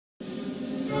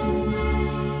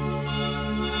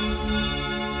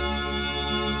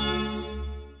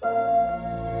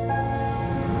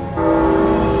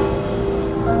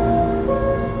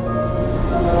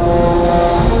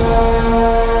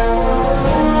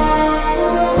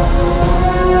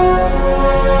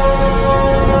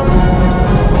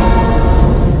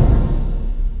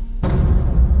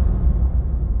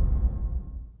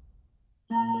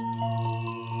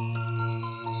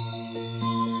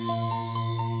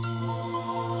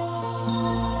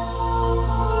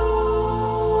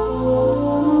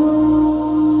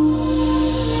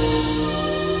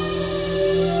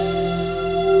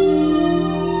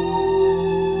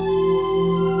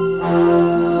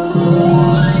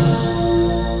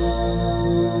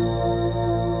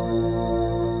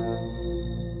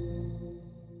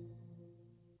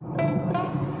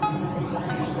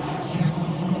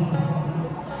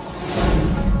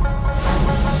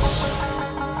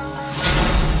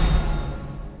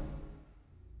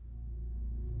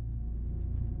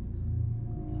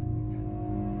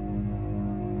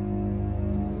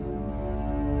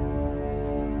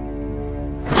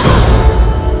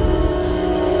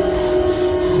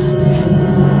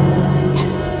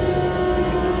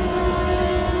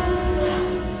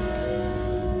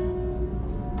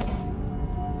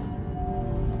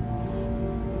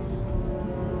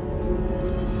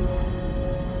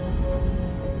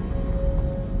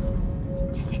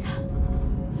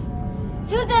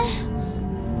Susan!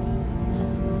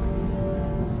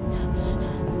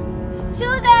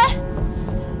 Susan!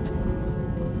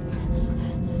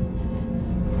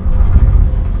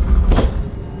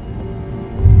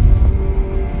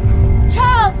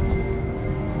 Charles!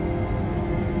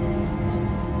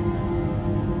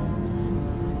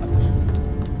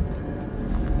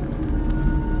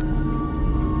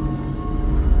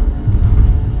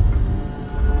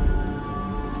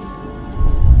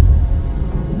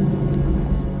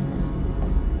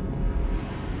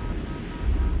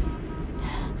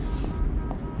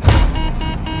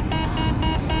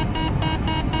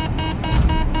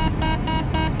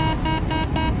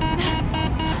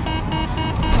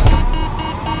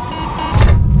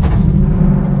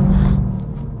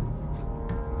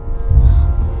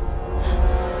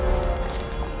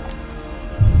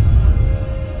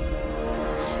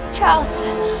 Charles.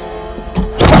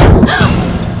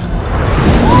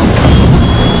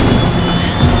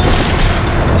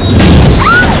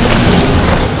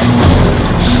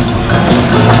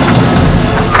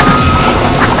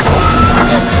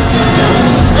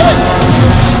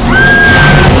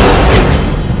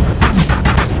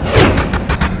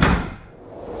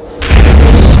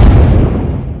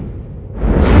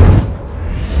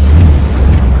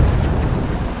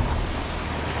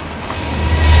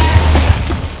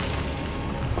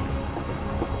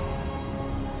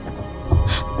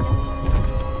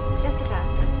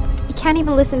 Can't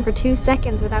even listen for 2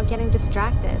 seconds without getting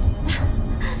distracted.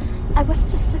 I was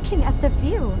just looking at the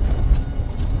view.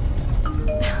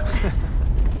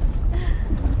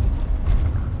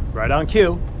 Right on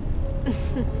cue.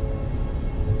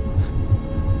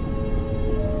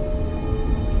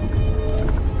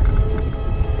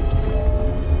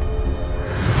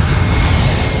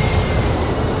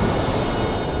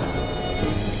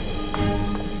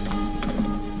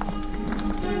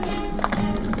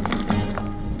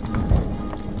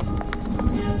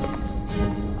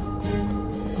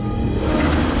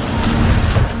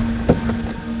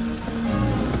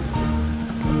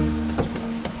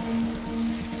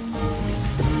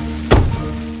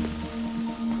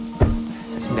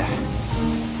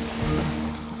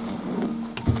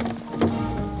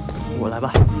我来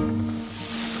吧。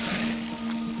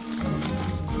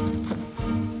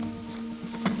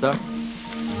Sir,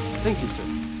 Thank you, sir.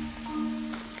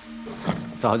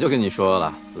 早就跟你说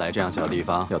了，来这样小地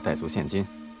方要带足现金。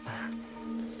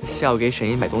下午给沈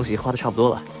姨买东西花的差不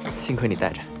多了，幸亏你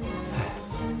带着。哎，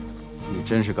你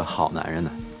真是个好男人呢。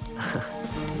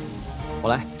我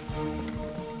来。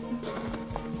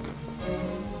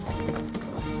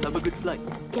Have a good flight.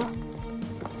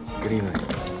 Good evening.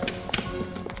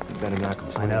 You better not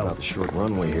complain about the short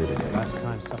runway here today. Last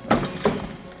time suffered.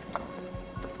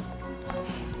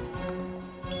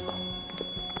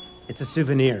 It's a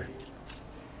souvenir.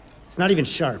 It's not even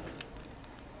sharp.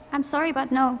 I'm sorry,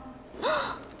 but no.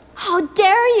 How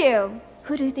dare you!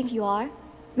 Who do you think you are?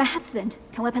 My husband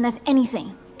can weaponize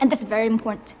anything, and this is very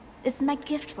important. This is my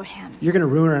gift for him. You're gonna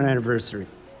ruin our anniversary.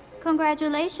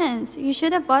 Congratulations. You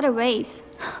should have bought a raise.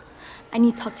 I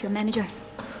need to talk to your manager.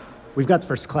 We've got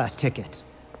first-class tickets.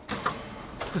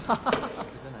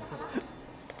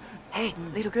 Hey,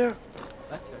 little girl.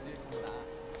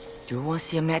 Do you want to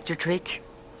see a magic trick?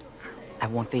 I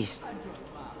want this.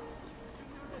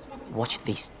 Watch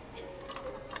this.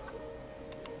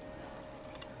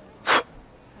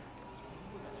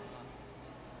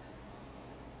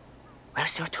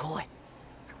 Where's your toy?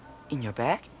 In your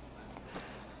bag?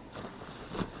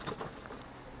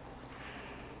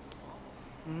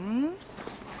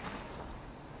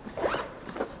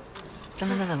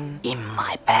 In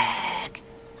my bag.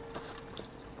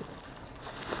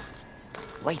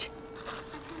 Wait.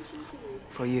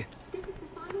 For you. This is the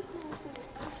final call for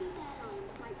Oceans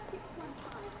Airlines Flight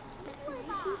 615,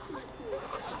 destination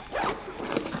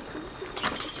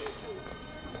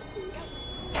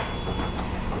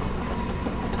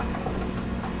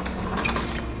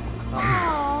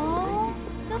Oh,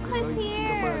 look who's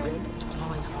here.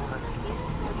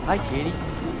 Hi, Katie.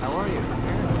 How are you?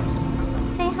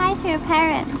 Say hi to your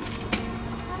parents.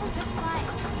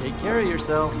 Take care of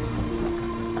yourself.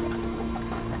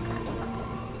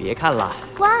 别看了，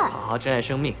哇，好好珍爱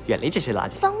生命，远离这些垃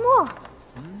圾。方墨。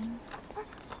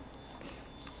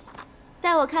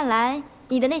在我看来，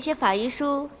你的那些法医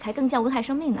书才更像危害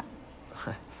生命呢。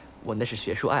我那是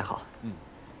学术爱好，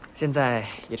现在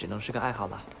也只能是个爱好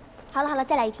了。好了好了，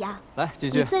再来一题啊！来，继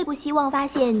续。你最不希望发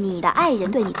现你的爱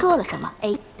人对你做了什么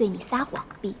 ？A. 对你撒谎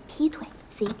 ；B. 劈腿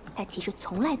 ；C. 他其实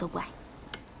从来都不爱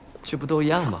你。这不都一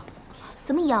样吗？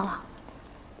怎么一样了？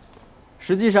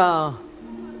实际上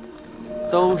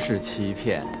都是欺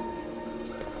骗。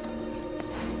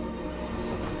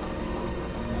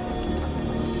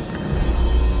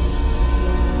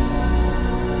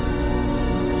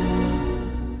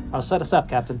I'll set us up,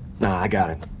 Captain. Nah, I got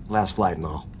it. Last flight and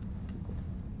all.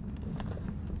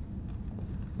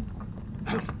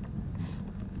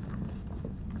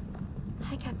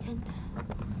 Hi, Captain.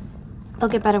 It'll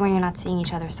get better when you're not seeing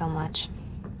each other so much.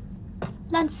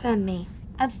 Learn from me.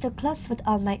 I'm still close with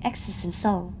all my exes in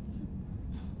Seoul.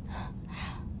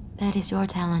 That is your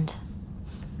talent.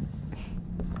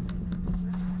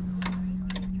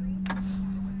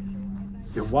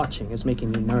 Your watching is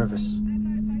making me nervous.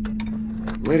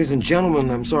 Ladies and gentlemen,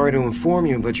 I'm sorry to inform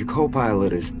you, but your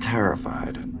co-pilot is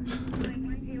terrified.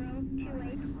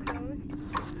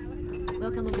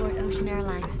 Welcome aboard Ocean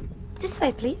Airlines. This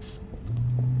way, please.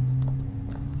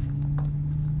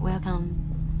 Welcome.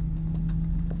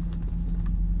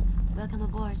 Welcome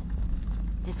aboard.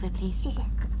 This way, please. 谢谢.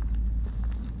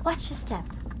 Watch your step.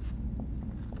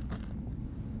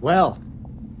 Well,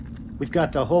 we've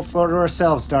got the whole floor to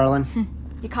ourselves, darling.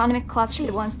 Economic class should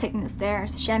be the ones taking the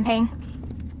stairs. Champagne.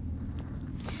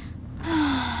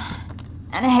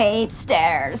 And I hate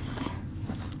stairs.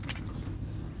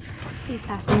 Please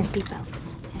fasten your seatbelt.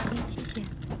 小心，谢谢。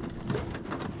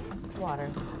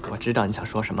 我知道你想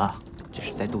说什么，这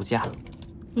是在度假。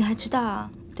你还知道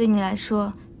啊？对你来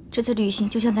说，这次旅行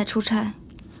就像在出差。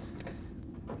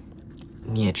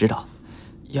你也知道，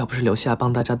要不是留下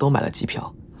帮大家都买了机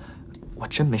票，我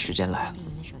真没时间来。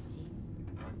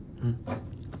嗯。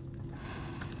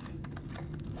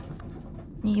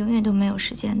你永远都没有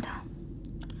时间的。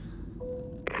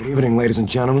 Good evening, ladies and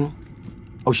gentlemen.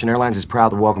 Ocean Airlines is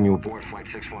proud to welcome you aboard Flight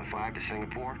 615 to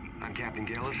Singapore. I'm Captain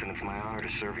Gillis, and it's my honor to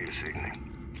serve you this evening.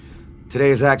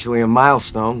 Today is actually a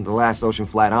milestone, the last ocean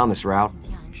flight on this route.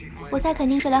 我猜肯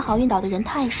定是来好运岛的人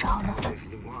太少了。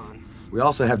 We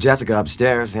also have Jessica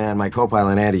upstairs, and my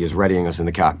co-pilot Andy is readying us in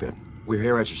the cockpit. We're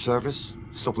here at your service,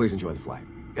 so please enjoy the flight.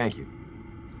 Thank you.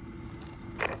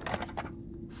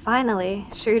 Finally.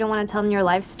 Sure you don't want to tell them your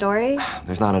life story?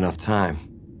 There's not enough time.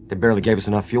 They barely gave us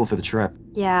enough fuel for the trip.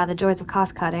 Yeah, the joys of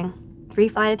cost cutting. 3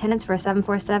 flight attendants for a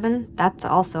 747? That's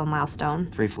also a milestone.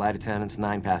 3 flight attendants,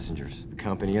 9 passengers. The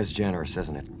company is generous,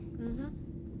 isn't it?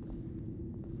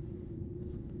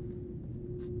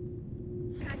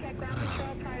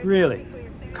 Really?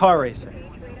 Car racing?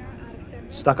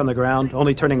 Stuck on the ground,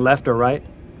 only turning left or right?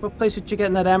 What place did you get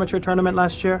in that amateur tournament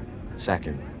last year?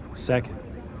 Second. Second.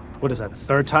 What is that, the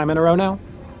 3rd time in a row now?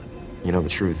 You know, the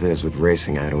truth is, with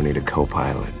racing, I don't need a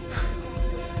co-pilot.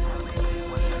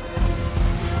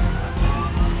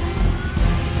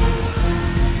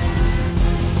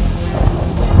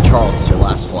 Charles, it's your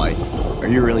last flight. Are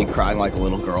you really crying like a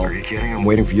little girl? Are you kidding? I'm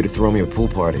waiting for you to throw me a pool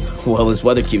party. Well, this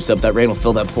weather keeps up, that rain will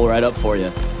fill that pool right up for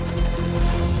you.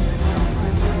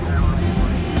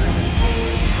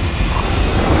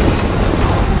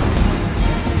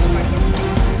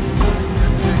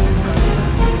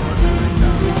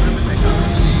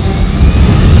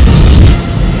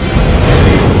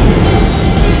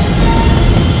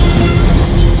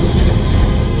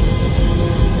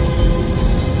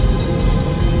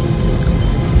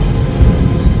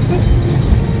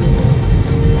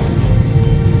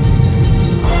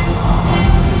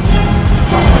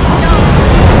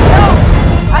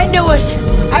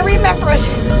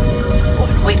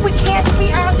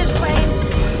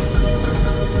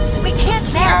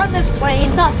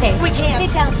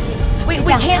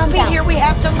 We can't be here. We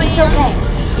have to leave. It's okay.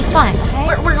 It's fine. Okay?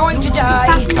 We're going to die.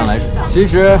 看来，其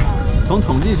实从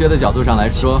统计学的角度上来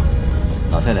说，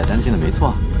老太太担心的没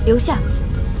错。留下。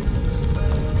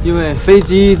因为飞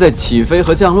机在起飞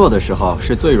和降落的时候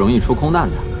是最容易出空难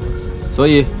的，所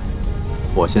以，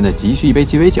我现在急需一杯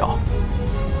鸡尾酒。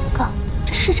哥，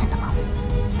这是真的吗？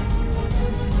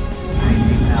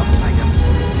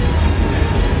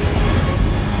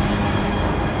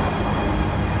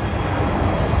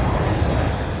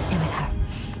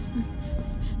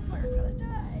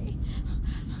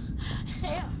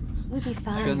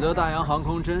 选择大洋航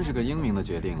空真是个英明的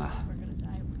决定啊！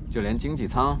就连经济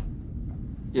舱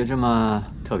也这么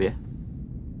特别。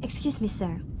Excuse me,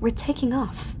 sir. We're taking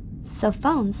off, so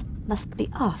phones must be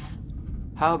off.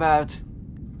 How about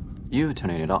you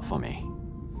turning it off for me?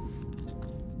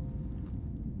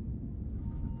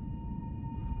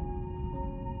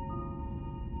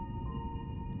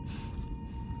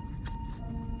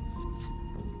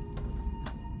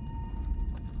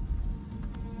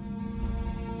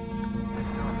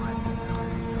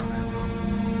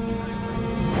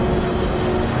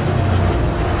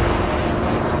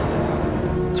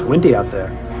 It's windy out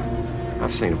there.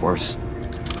 I've seen it worse.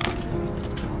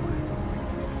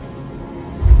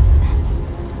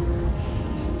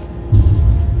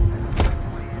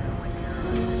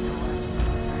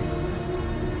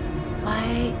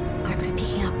 Why aren't we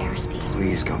picking up airspeed?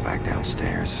 please go back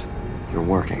downstairs. You're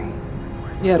working.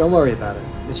 Yeah, don't worry about it.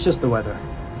 It's just the weather.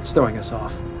 It's throwing us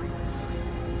off.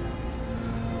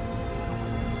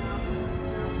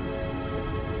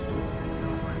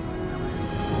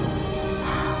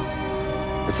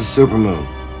 It's a supermoon.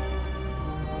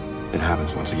 It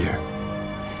happens once a year.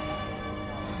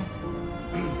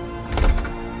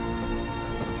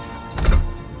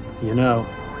 You know,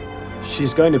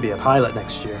 she's going to be a pilot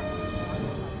next year.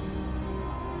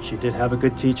 She did have a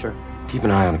good teacher. Keep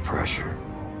an eye on the pressure.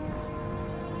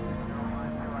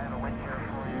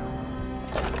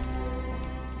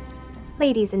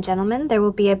 Ladies and gentlemen, there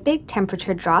will be a big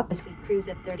temperature drop as we cruise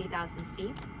at 30,000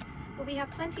 feet. But we have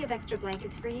plenty of extra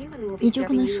blankets for you, and we'll be 你就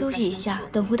不 serving 能 you 休息一 refreshments 下，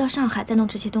 shortly. 等回到上海再弄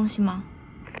这些东西吗？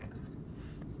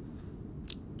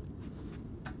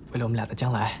为了我们俩的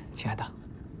将来，亲爱的，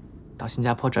到新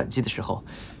加坡转机的时候，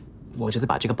我就得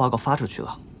把这个报告发出去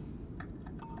了。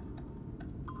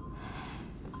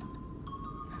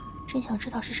真想知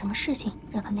道是什么事情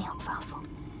让他那样发疯。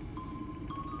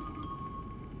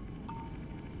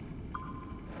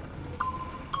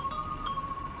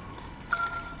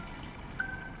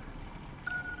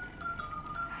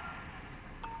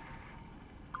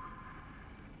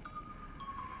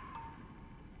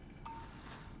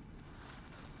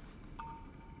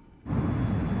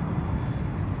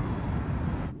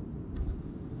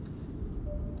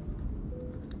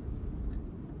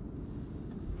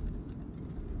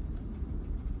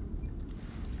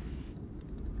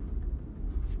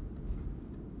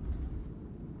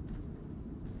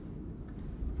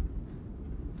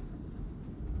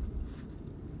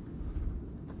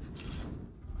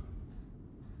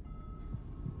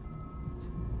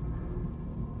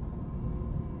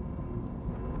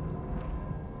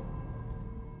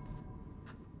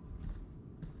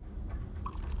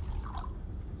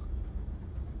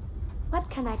What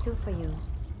can I do for you?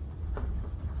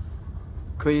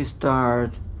 Could you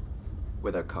start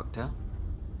with a cocktail?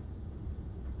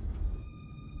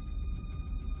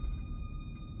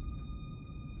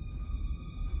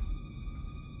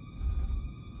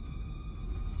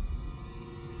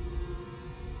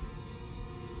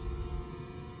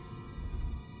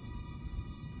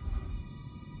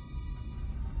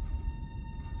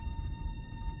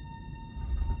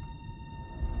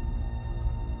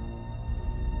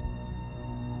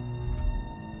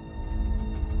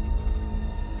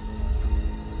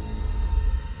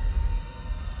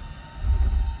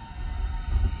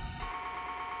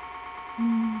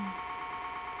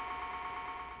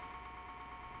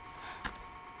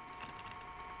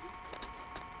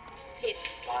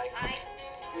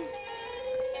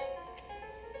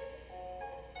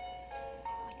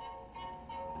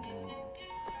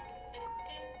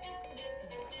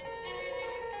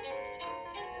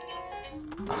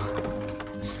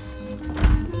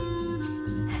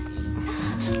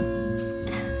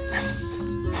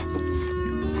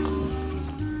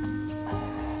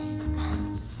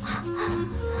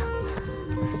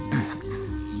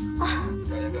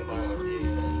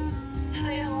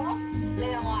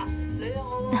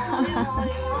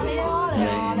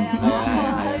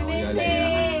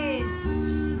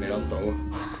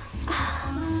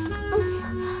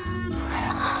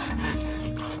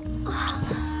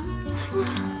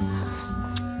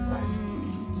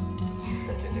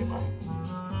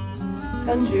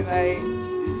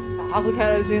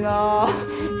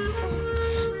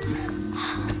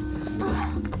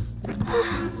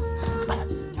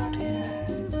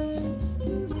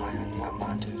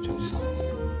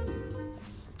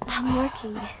 I'm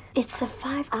working. It's a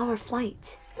 5-hour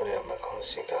flight.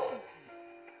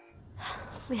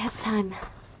 We have time.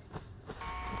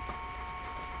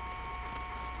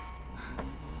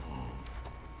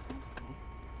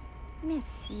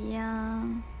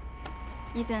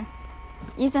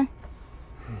 Ethan,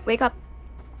 wake up.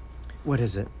 What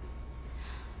is it?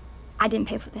 I didn't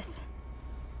pay for this.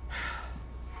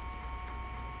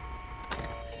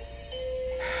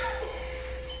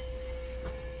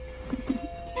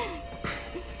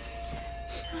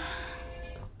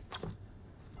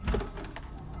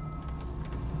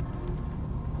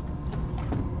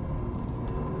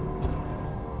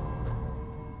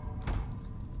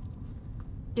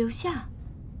 Liu Xia，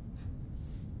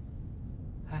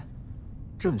 哎，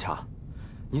这么巧，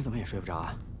你怎么也睡不着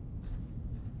啊？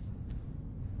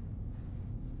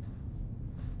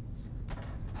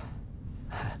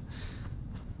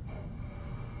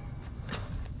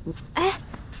哎，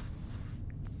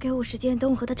给我时间，等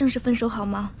我和他正式分手好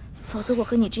吗？否则我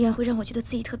和你这样会让我觉得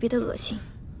自己特别的恶心。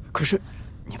可是，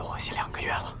你都恶心2个月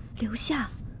了。留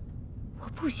下，我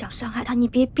不想伤害他，你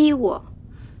别逼我。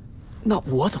那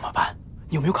我怎么办？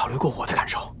你有没有考虑过我的感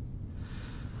受？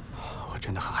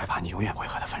真的很害怕你永远会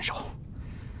和他分手。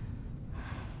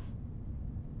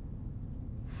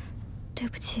对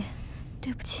不起，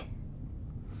对不起。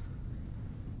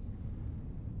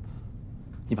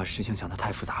你把事情想得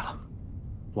太复杂了。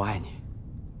我爱你，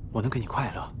我能给你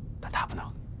快乐，但他不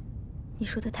能。你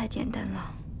说的太简单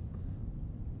了。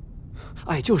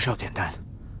爱就是要简单。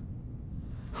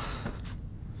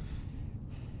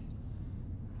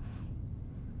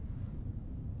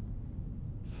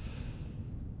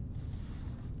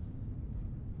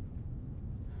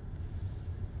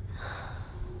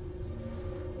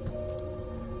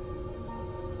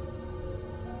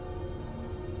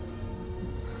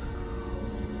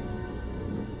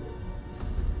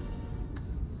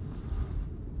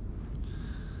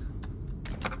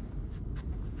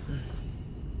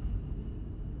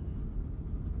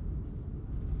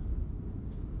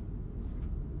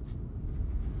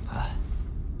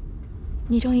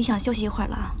你终于想休息一会儿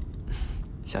了。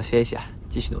想歇一下，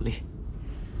继续努力。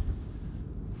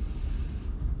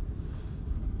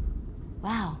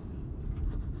Wow.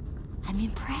 I'm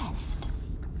impressed.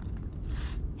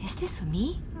 Is this for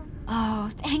me? Oh,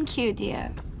 thank you,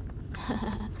 dear.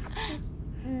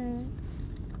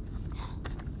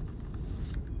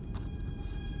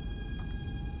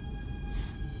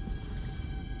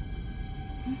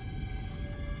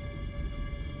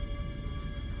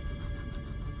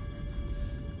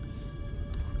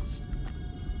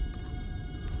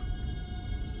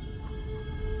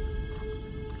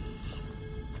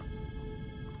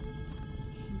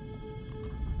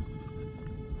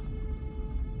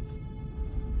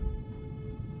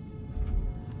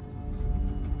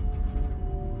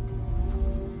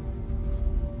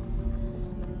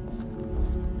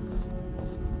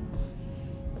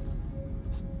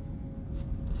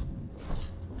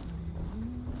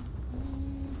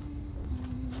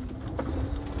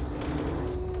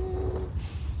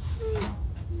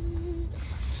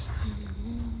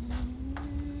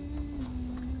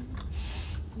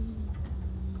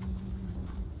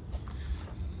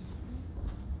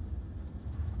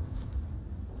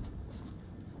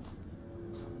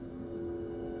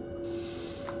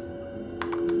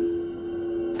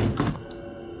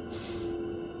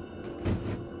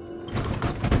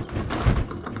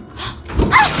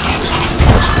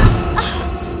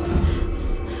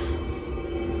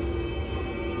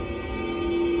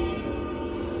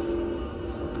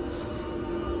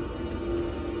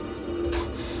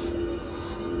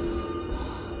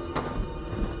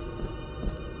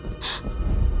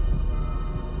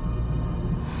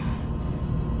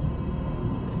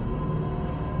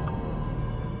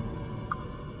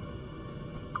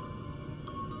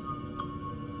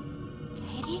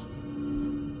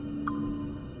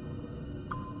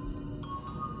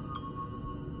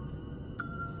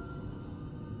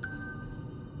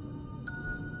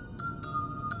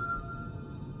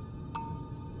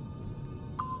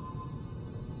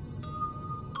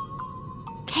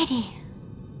 Katie.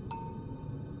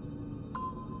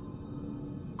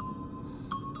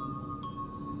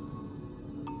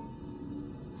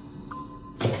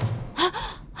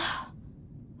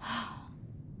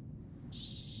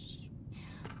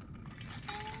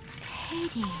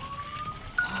 Katie.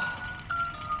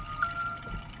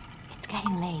 It's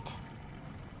getting late.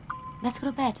 Let's go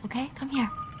to bed, okay? Come here.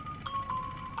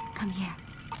 Come here.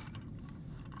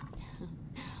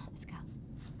 Let's go.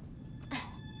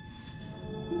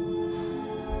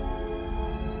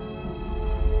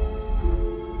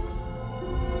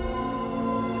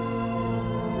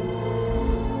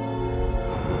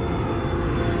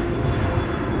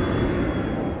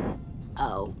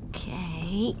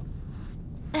 Okay.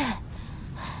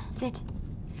 Sit.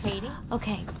 Katie?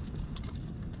 Okay.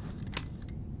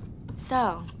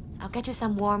 So, I'll get you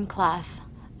some warm cloth.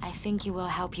 I think it will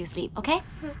help you sleep, okay?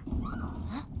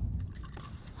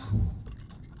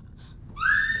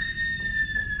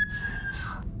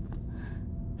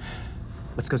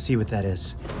 Let's go see what that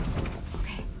is.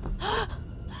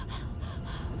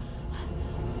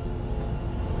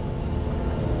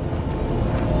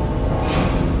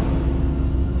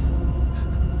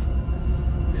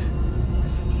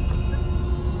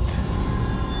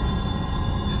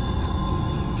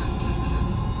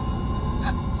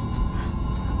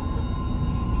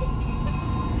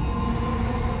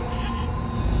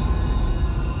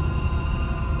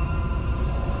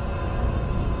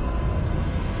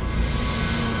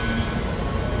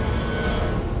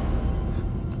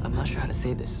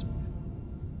 Say this,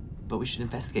 but we should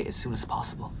investigate as soon as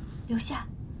possible. 留下，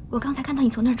我刚才看到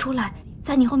你从那儿出来，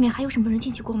在你后面还有什么人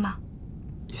进去过吗？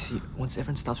 You see, once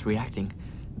everyone stops reacting,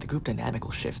 the group dynamic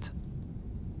will shift.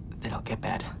 Then I'll get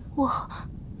bad.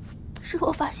 是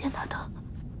我发现他的。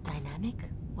 Dynamic? pandemic?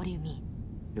 What do you mean?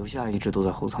 留夏一直都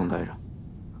在后舱待着。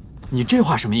你这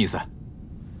话什么意思？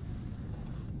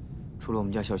除了我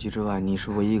们家小西之外，你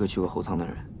是唯一一个去过后舱的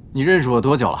人。你认识我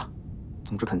多久了？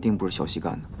总之肯定不是小西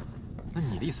干的。那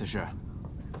你的意思是？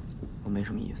我没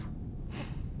什么意思。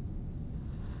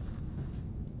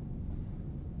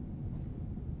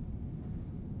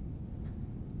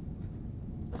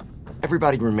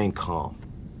 Everybody remain calm.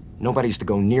 Nobody's to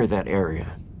go near that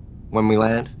area. When we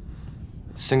land,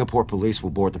 Singapore police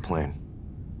will board the plane.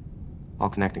 All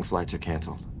connecting flights are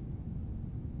canceled.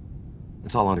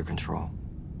 It's all under control.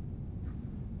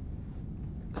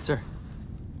 Sir.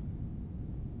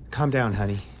 Calm down,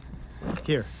 honey.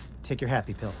 Here, take your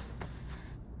happy pill.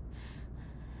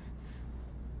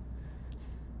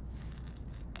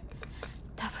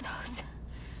 Double dose.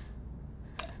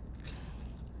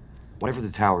 Whatever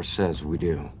the tower says, we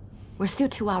do. We're still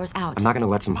 2 hours out. I'm not gonna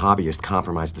let some hobbyist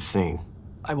compromise the scene.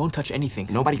 I won't touch anything.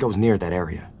 Nobody goes near that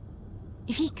area.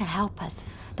 If he can help us,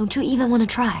 don't you even want to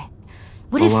try?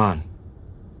 What Hold if... on.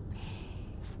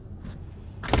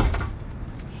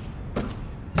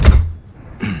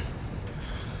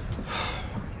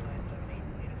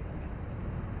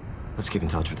 Let's keep in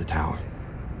touch with the tower. "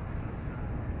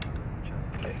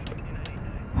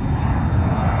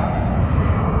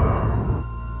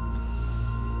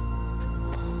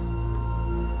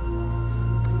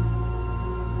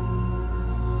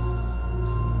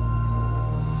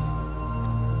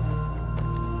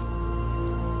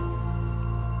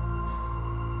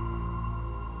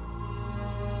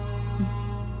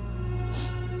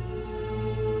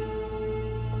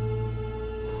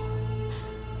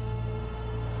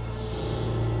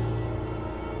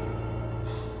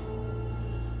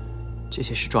这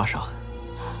些是抓伤。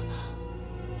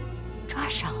抓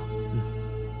伤？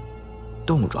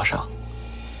动物抓伤。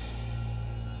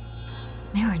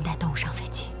没有人带动物上飞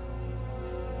机。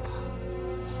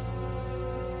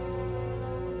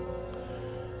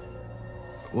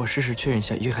我试试确认一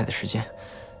下遇害的时间。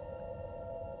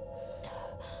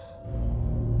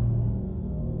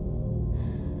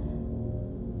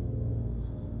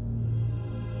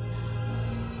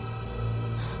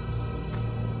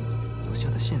留下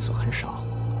的线索很少，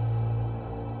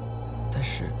但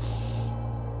是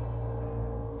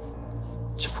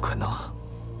这不可能。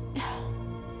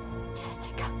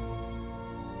 Jessica，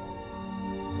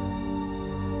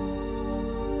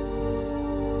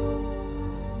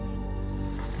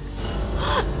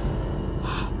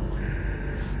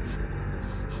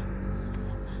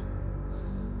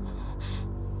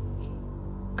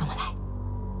 跟我来。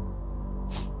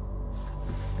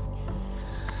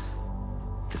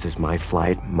 This is my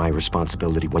flight, my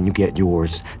responsibility. When you get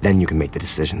yours, then you can make the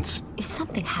decisions. If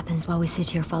something happens while we sit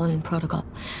here following protocol,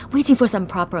 waiting for some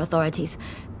proper authorities,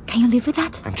 can you live with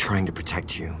that? I'm trying to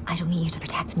protect you. I don't need you to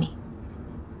protect me.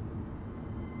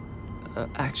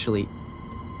 Actually,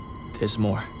 there's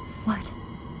more. What?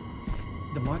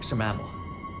 The marks are mammal,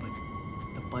 but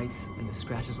the bites and the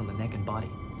scratches on the neck and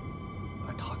body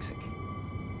are toxic.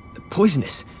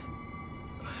 Poisonous.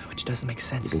 Which doesn't make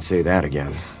sense. You can say that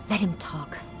again. Let him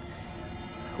talk.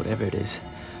 Whatever it is,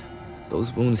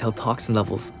 those wounds held toxin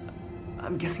levels.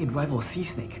 I'm guessing it'd rival a sea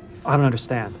snake. I don't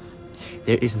understand.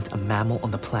 There isn't a mammal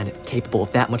on the planet capable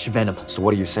of that much venom. So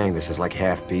what are you saying? This is like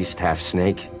half beast, half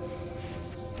snake?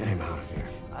 Get him out of here.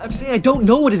 I'm saying I don't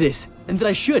know what it is, and that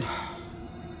I should.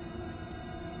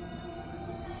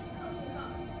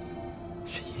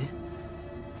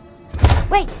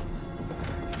 Wait!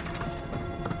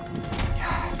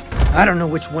 I don't know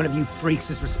which one of you freaks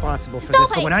is responsible for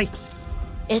this, but when I...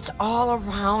 It's all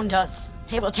around us.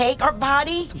 It will take our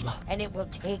body, and it will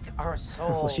take our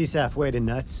soul. Well, she's halfway to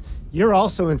nuts. You're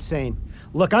also insane.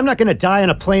 Look, I'm not gonna die on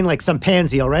a plane like some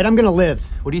pansy, all right? I'm gonna live.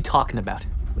 What are you talking about?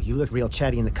 Well, you look real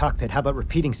chatty in the cockpit. How about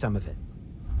repeating some of it?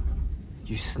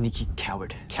 You sneaky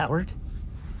coward. Coward?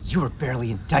 You were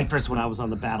barely in diapers when I was on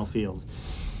the battlefield.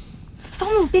 方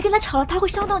木，别跟他吵了，他会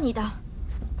伤到你的。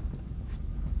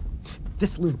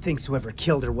 This loon thinks whoever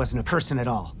killed her wasn't a person at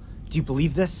all. Do you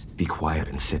believe this? Be quiet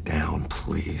and sit down,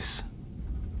 please.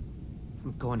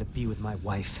 I'm going to be with my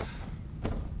wife.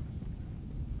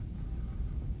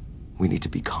 We need to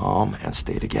be calm and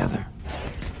stay together.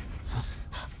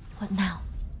 What now?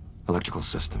 Electrical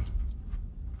system.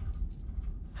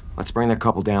 Let's bring that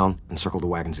couple down and circle the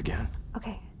wagons again.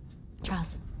 Okay.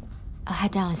 Charles, I'll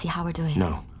head down and see how we're doing.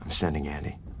 No, I'm sending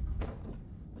Andy.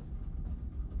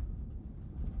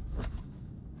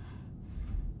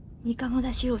 你刚刚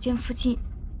在洗手间附近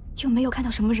就没有看到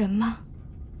什么人吗？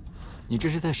你这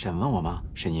是在审问我吗，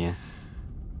沈音？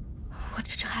我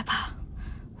只是害怕，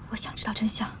我想知道真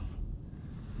相。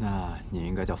那你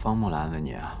应该叫方木来安慰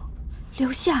你啊。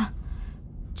留下，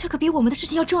这可比我们的事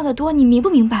情要重要的多，你明不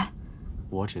明白？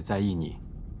我只在意你，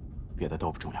别的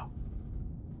都不重要。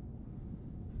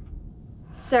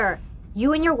Sir,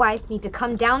 you and your wife need to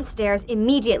come downstairs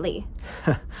immediately.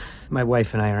 My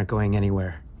wife and I aren't going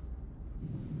anywhere.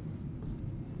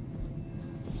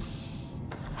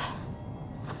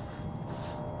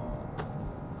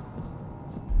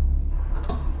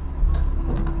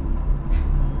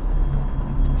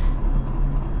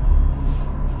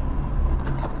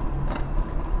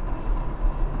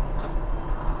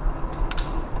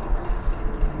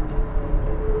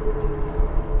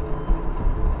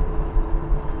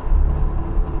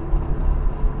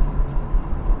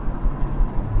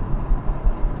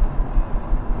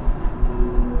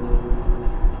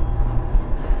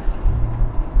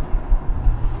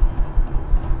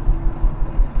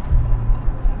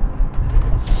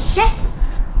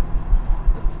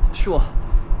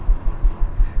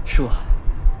是我。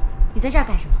你在这儿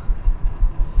干什么？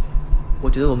我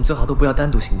觉得我们最好都不要单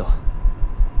独行动。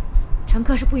乘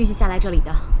客是不允许下来这里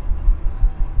的。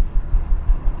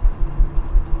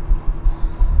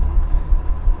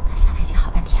他下来已经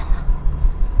好半天了，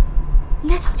应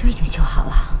该早就已经修好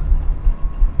了。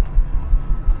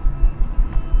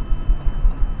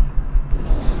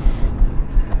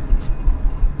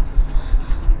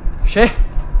谁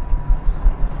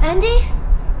 ？Andy。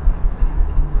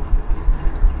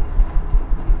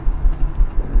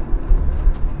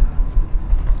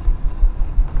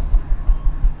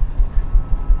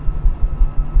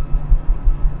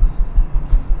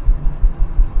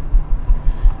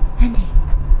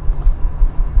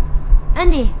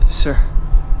 Andy. Sir.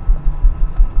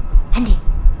 Andy.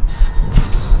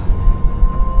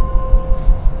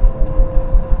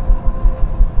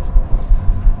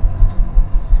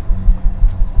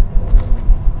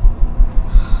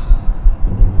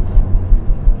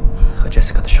 和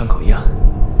Jessica 的伤口一样。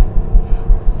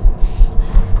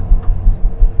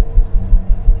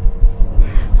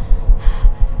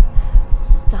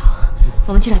走，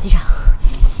我们去找机长。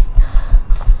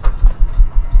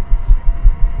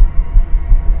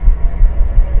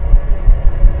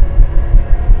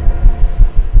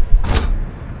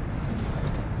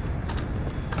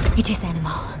 It is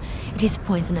animal. It is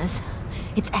poisonous.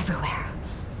 It's everywhere.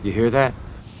 You hear that?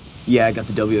 Yeah, I got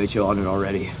the WHO on it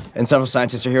already. And several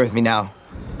scientists are here with me now.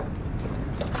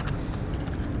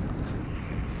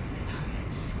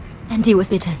 Andy was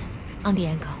bitten on the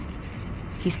ankle.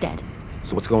 He's dead.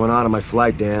 So what's going on my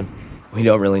flight, Dan? We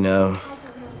don't really know.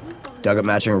 Dug up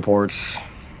matching reports.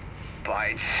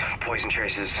 Bites, poison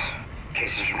traces,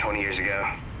 cases from 20 years ago.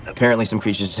 Apparently some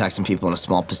creatures attacked some people on a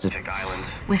small Pacific island.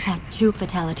 We've had 2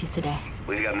 fatalities today.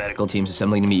 We've got medical teams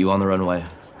assembling to meet you on the runway.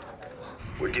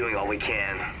 We're doing all we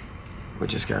can. We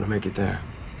just gotta make it there.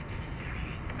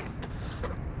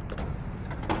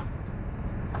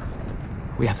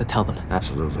 We have to tell them.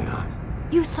 Absolutely not.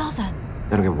 You saw them.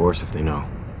 It'll get worse if they know.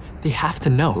 They have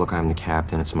to know. Look, I'm the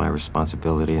captain. It's my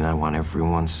responsibility, and I want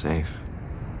everyone safe.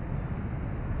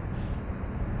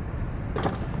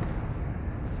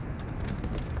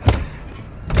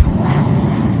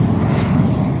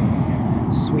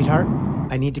 Sweetheart,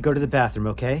 I need to go to the bathroom,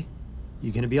 okay?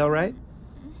 You gonna be all right?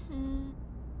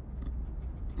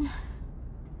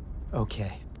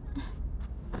 Okay.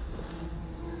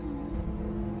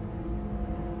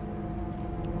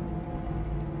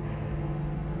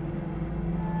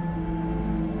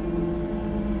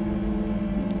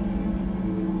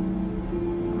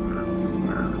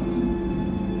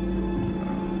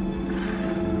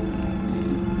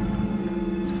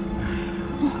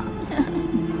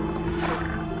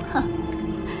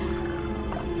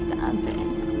 Stop it.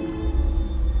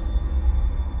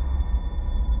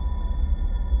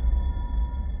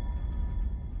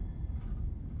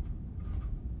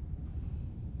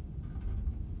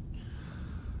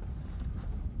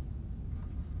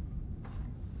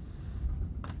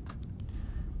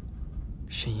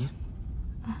沈怡，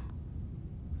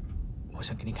我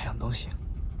想给你看样东西。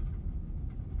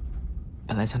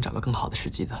本来想找个更好的时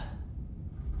机的，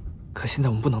可现在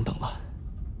我们不能等了。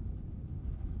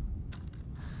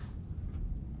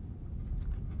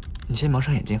你先蒙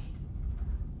上眼睛。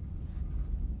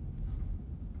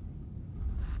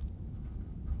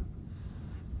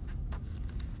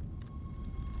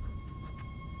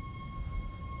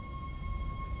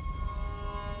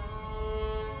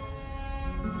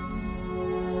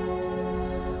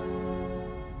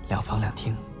2房2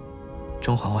厅，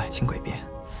中环外轻轨边，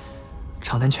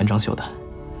床单全装修的。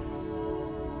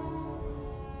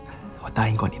我答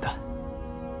应过你的，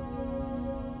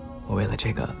我为了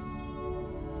这个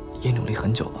也努力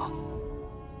很久了。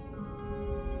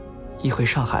一回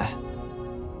上海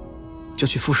就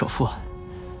去付首付，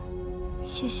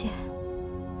谢谢，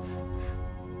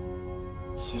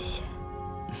谢谢。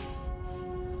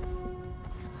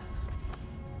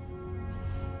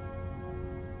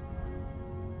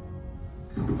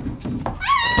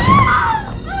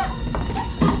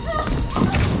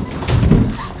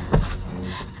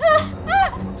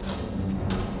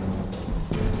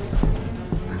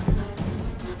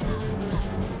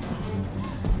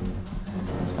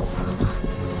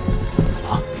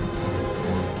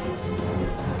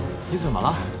你怎么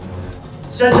了？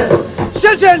珊珊，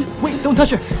珊珊 ！Wait, don't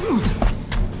touch her.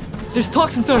 There's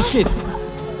toxins on her skin.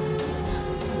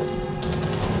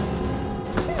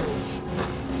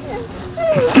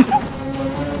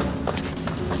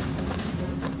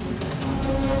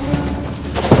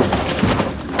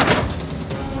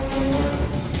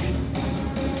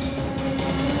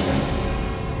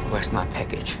 Where's my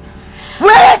package?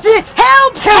 Where is it?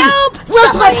 Help! Help!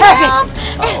 Where's my package?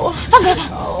 Oh, 放开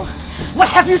他！ What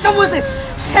have you done with it?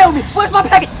 Tell me, where's my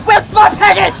package? Where's my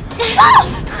package?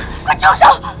 快住手！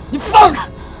你放开！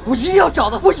我一定要找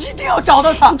到，我一定要找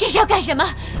到他！你这是要干什么？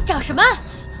找什么？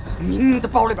明明的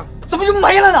包里边怎么就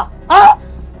没了呢？啊？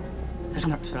他上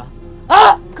哪儿去了？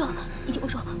啊？哥，你听我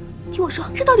说，听我说，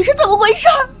这到底是怎么回事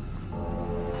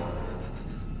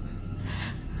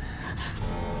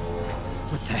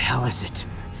？What the hell is it?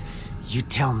 You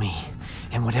tell me,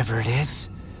 and whatever it is,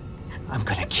 I'm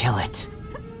gonna kill it.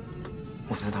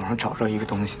 我在岛上找着一个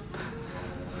东西，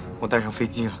我带上飞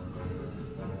机了。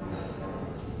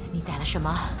你带了什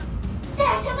么？带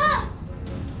什么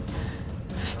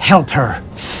 ？Help her.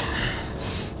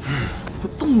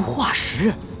 动物化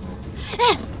石。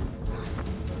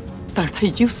但是他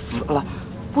已经死了，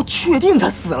我确定他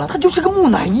死了，他就是个木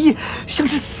乃伊，像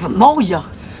只死猫一样。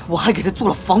我还给他做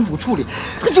了防腐处理，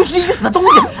他就是一个死东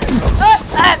西。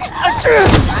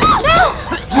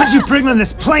Why'd you bring on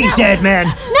this plane, dead man?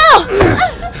 No!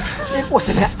 It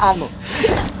wasn't an animal.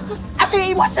 I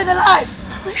mean, it wasn't alive.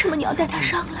 为什么你要带他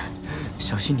上来？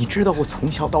小希，你知道我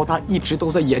从小到大一直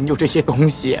都在研究这些东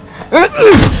西。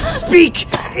Speak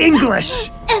English.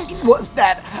 It was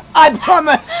that. I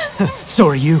promise. So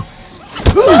are you.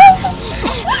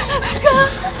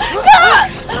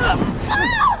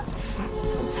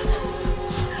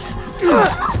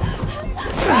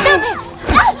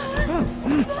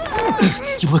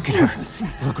 You look at her.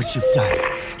 Look what you've done.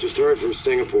 Just heard from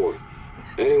Singapore.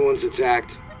 Anyone's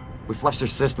attacked, we flush their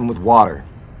system with water.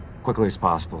 Quickly as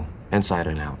possible. Inside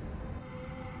and out.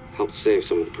 Helped save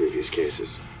some of the previous cases.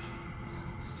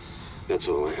 That's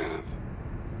all I have.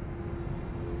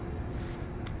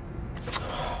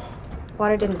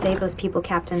 Water didn't save those people,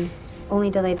 Captain. Only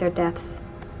delayed their deaths.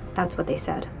 That's what they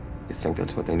said. You think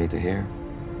that's what they need to hear?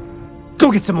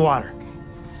 Go get some water.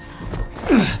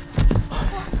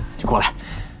 就过来。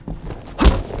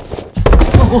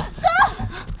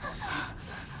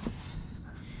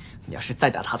你要是再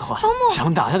打他的话，方木，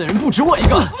想打他的人不止我一个。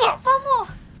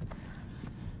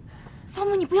方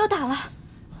木，你不要打了。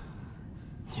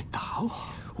你打我？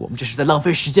我们这是在浪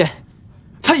费时间。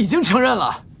他已经承认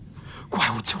了，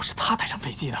怪物就是他带上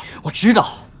飞机的。我知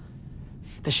道，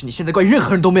但是你现在怪任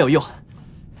何人都没有用。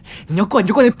你要怪你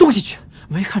就怪那东西去。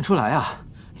没看出来啊，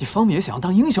你方米也想要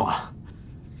当英雄啊？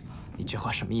你这话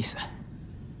什么意思？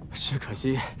只可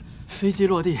惜，飞机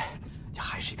落地，你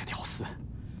还是一个屌丝，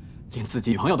连自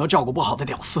己女朋友都照顾不好的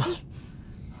屌丝。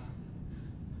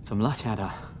怎么了，亲爱的？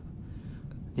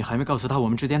你还没告诉他我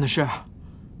们之间的事？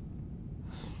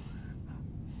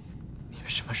你有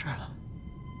什么事了？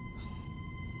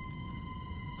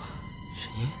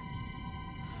沈音，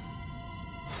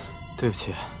对不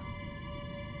起，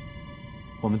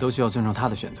我们都需要尊重他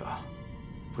的选择，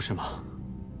不是吗？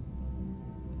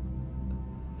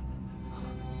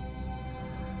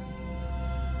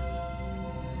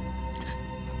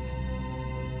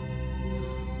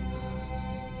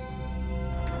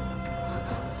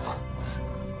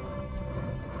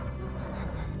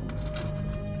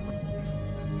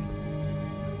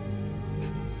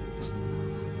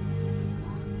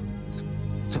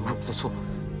都是我的错，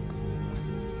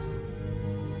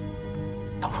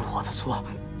都是我的错。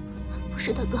不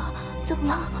是的，哥，怎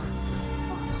么了？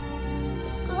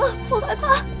哥，我害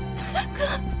怕。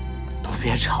哥，都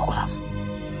别吵了，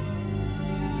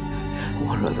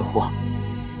我惹的祸，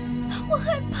我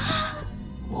害怕。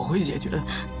我会解决的。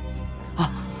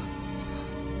啊！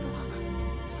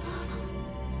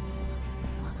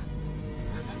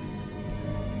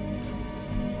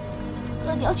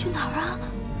哥，你要去哪儿啊？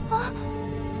啊！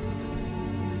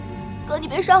哥，你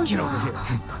别上去啊！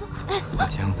我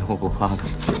讲的，我不怕的。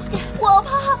我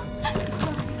怕。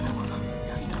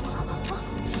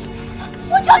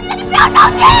我求你了，你不要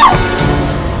上去！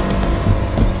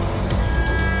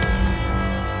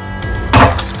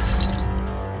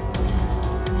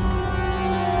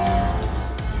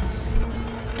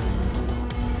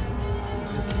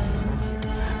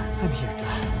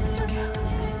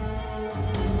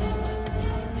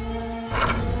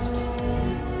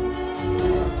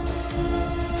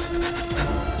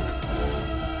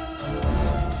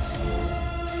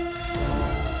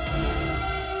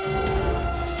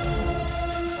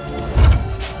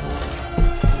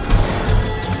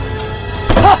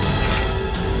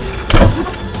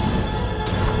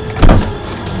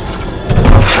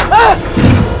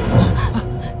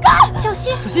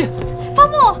心，方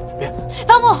木，别，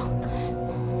方木。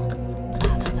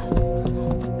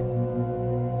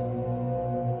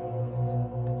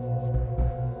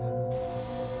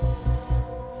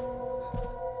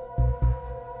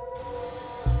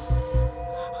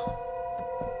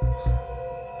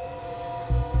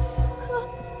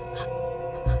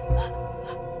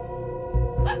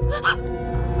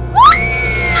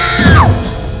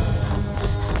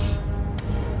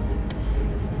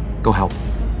 Go help.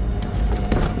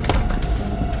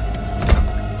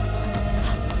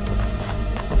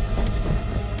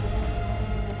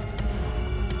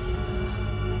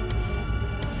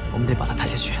 我们得把他抬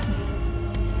下去。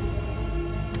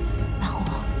慢虎，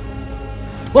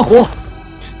万虎，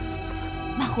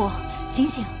慢虎，醒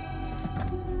醒！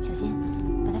小心，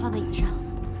把它放在椅子上。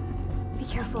 Be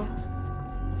careful.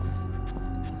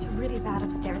 It's really bad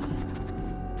upstairs.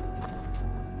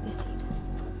 This seat.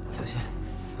 小心，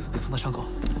别碰到伤口。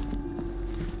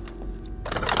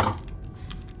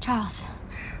 Charles,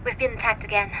 we've been attacked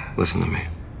again. Listen to me.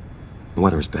 The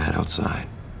weather is bad outside.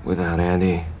 Without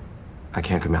Andy, I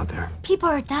can't come out there. People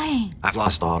are dying. I've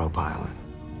lost autopilot.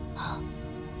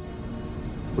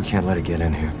 We can't let it get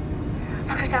in here.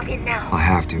 Lock yourself in now. I'll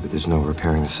have to, but there's no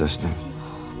repairing the system.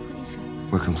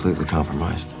 We're completely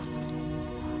compromised.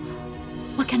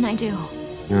 What can I do?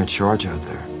 You're in charge out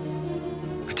there.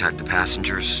 Protect the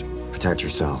passengers. Protect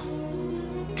yourself.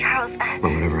 Charles,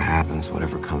 But whatever happens,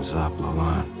 whatever comes up,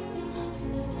 Lolan.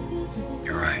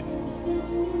 You're right.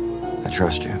 I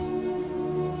trust you.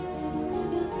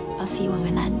 I'll see you when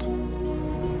we land.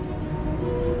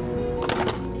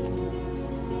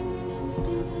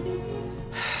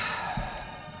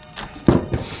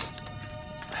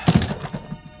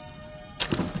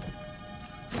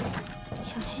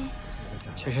 小心，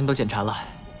全身都检查了，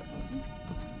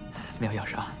没有咬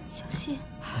伤。小心。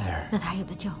那他还有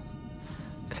的救。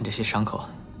 看这些伤口，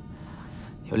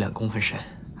有2公分深，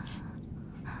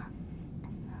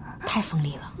太锋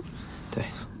利了。对，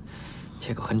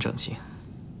切口很整齐。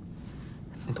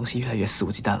那东西越来越肆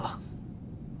无忌惮了。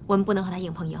我们不能和他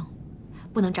硬碰硬，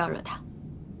不能招惹他。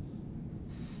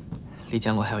离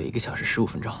降落还有1个小时15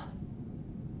分钟。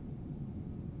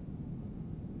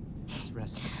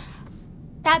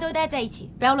大家都待在一起，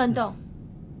不要乱动，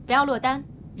不要落单。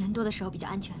人多的时候比较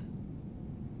安全。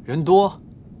人多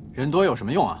有什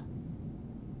么用啊？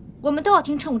我们都要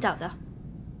听乘务长的。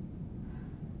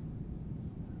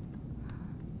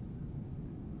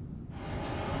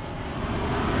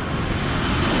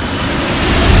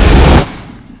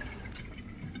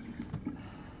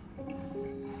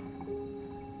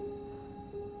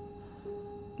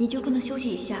你就不能休息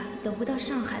一下，等回到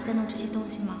上海再弄这些东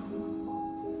西吗？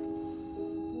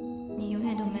你永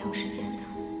远都没有时间的。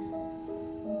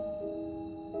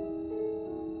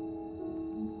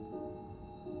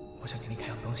 我想给你看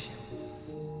样东西。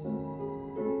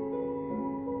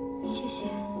谢谢，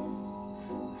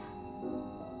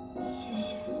谢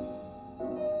谢。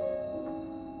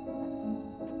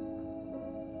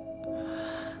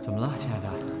怎么了，亲爱的？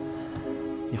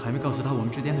你还没告诉他我们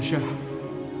之间的事？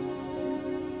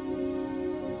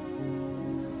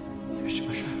没什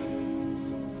么事。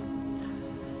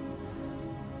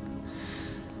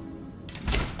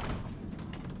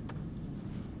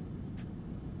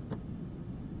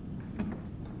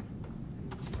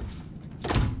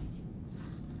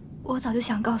我早就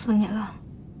想告诉你了。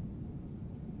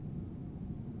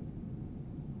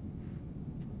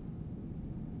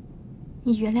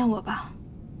你原谅我吧。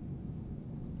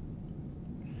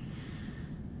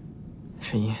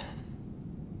沈一，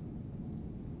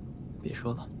别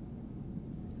说了。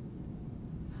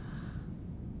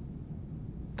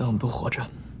等我们都活着，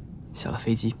下了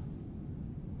飞机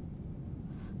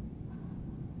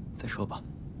再说吧。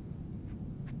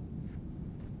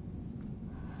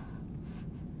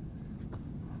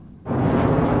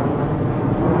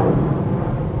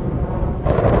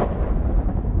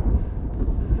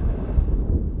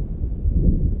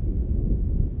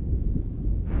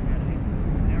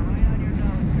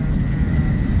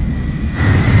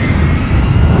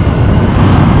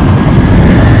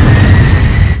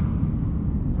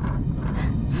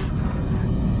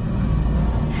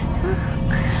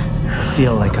 I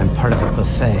feel like I'm part of a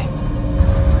buffet.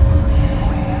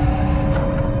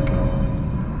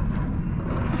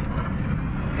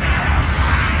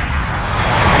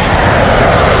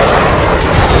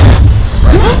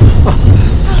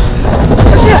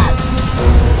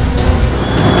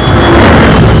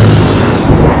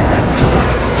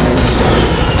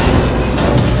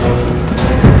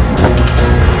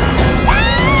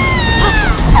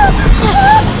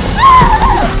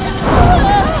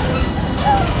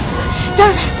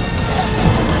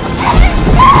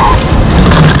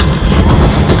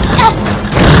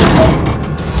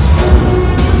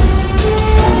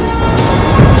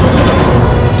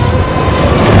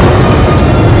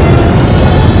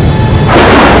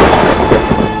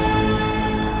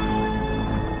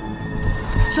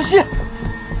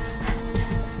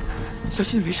 小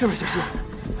西，你没事吧？小西。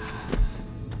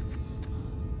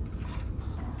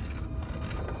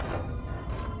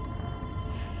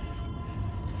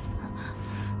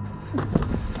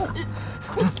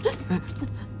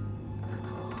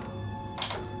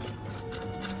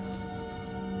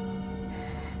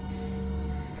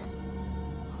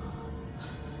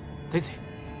Daisy,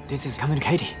 this is coming to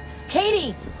Katie.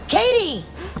 Katie! Katie!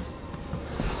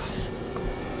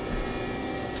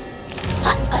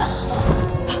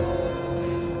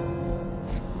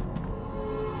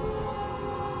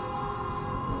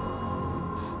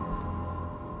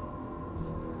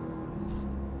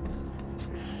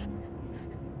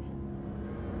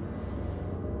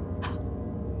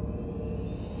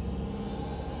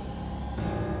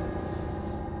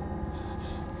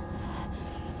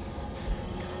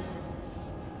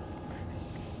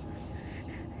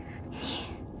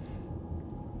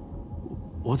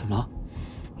我怎么了？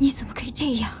你怎么可以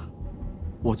这样？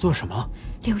我做什么？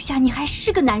柳夏，你还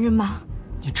是个男人吗？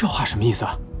你这话什么意思？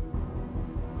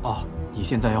哦，你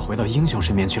现在要回到英雄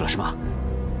身边去了是吗？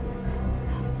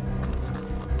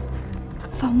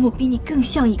方木比你更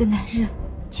像一个男人。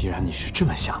既然你是这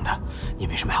么想的，你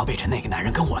为什么还要背着那个男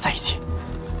人跟我在一起？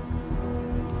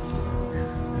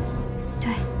对，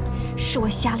是我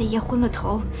瞎了眼昏了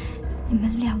头，你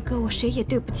们两个我谁也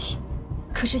对不起。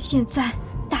可是现在。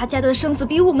大家的生死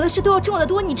比我们的事都要重要的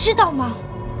多，你知道吗？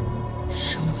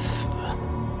生死？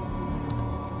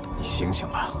你醒醒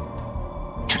吧，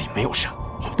这里没有生，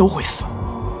我们都会死。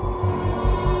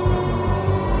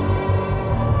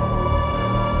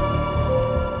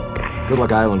Good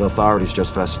Luck Island authorities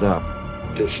just fessed up.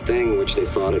 This thing, which they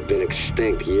thought had been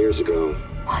extinct years ago,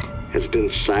 has been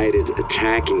sighted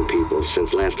attacking people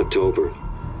since last October.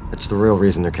 That's the real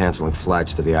reason they're canceling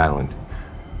flights to the island.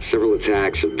 Several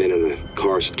attacks have been in the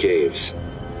karst caves.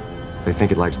 They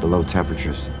think it likes the low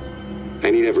temperatures. I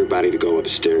need everybody to go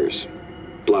upstairs.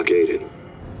 Blockade it.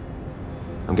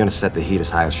 I'm gonna set the heat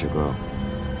as high as she'll go.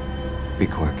 Be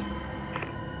quick.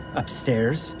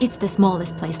 Upstairs? It's the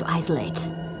smallest place to isolate.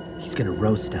 He's gonna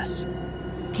roast us.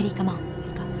 Kitty, come on,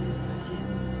 let's go. 小西，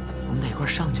我们得一块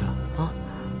上去了啊！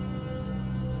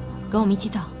跟我们一起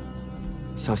走。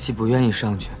小西不愿意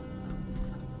上去，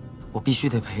我必须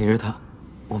得陪着她。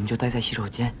我们就待在洗手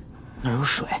间，那儿有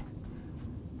水。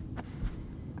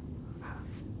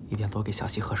一定要多给小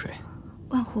西喝水。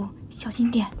万虎，小心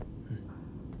点。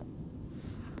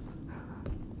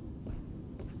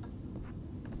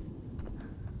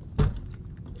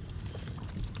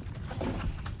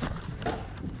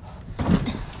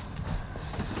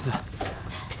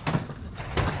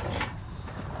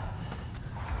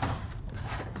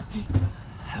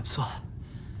还不错。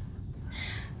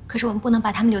可是我们不能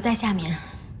把他们留在下面。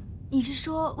你是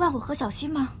说万虎和小西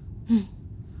吗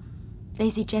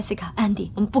？Lacy、Jessica、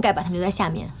Andy， 我们不该把他们留在下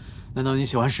面。难道你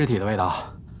喜欢尸体的味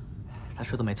道？他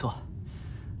说的没错，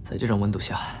在这种温度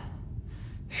下，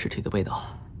尸体的味道。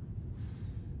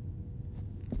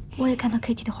我也看到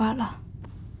Kitty 的画了。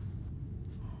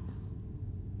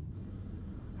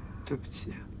对不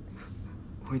起，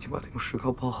我已经把它用石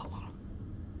膏包好了。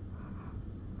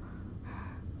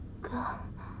哥，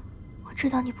我知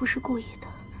道你不是故意的。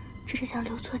只是想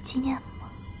留作纪念吗？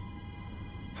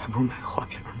还不如买个花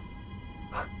瓶呢。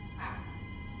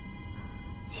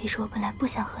其实我本来不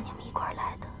想和你们一块儿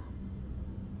来的。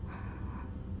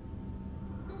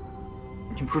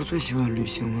你不是最喜欢旅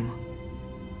行了吗？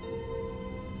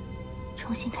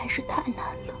重新开始太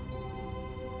难了。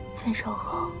分手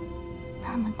后，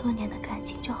那么多年的感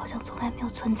情就好像从来没有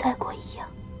存在过一样。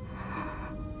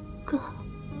哥，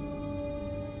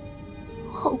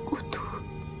我好孤独。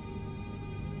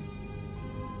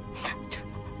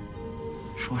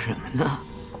说什么呢？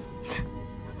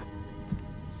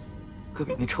哥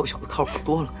比那臭小子靠谱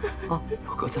多了啊！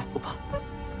有哥在，不怕。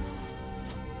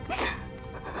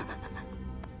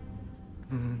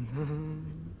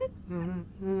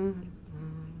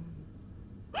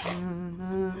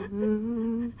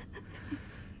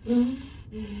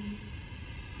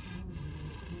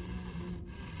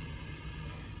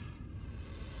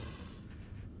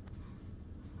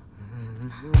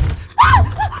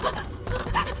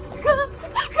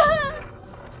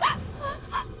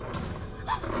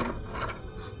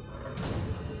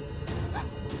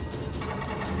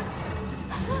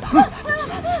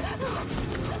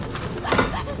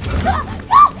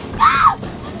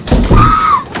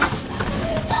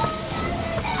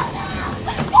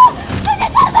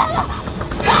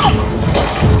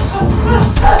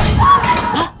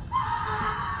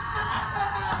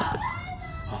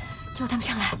救他们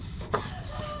上来！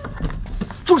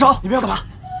住手！你们要干嘛？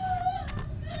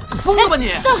你疯了吧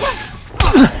你！走开！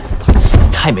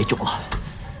太没种了！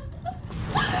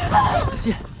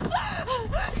心。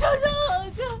求求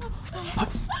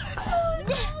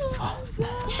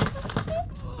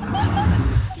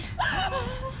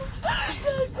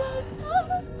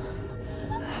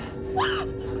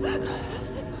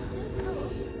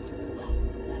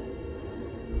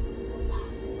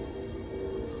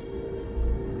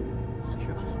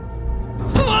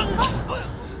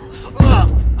我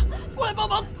过来帮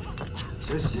忙！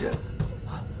小西，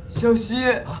小西，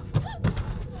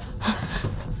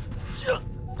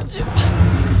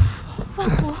万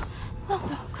虎，万虎，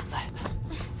快来！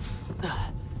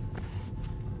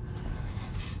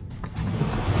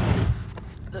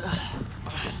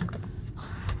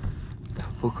他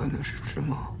不可能是只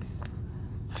猫，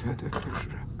绝对不是。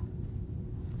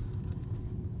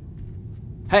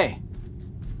 Hey,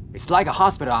 it's like a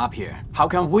hospital up here. How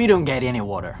come we don't get any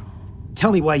water?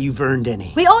 Tell me why you've earned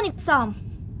any. We all need some.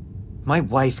 My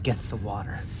wife gets the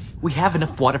water. We have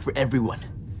enough water for everyone.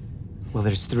 Well,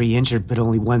 there's 3 injured, but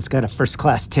only one's got a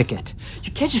first-class ticket.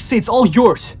 You can't just say it's all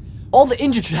yours. All the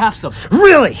injured should have some.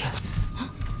 Really?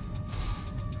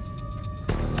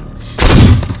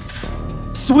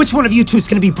 So which one of you two is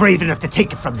gonna be brave enough to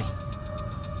take it from me?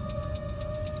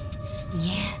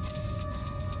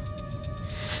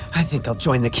 I think I'll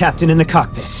join the captain in the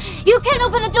cockpit. You can't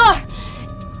open the door!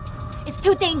 It's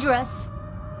too dangerous.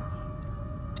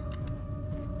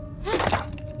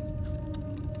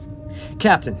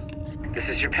 Captain. This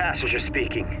is your passenger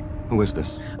speaking. Who is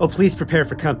this? Oh, please prepare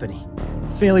for company.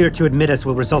 Failure to admit us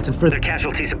will result in further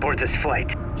casualties aboard this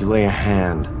flight. You lay a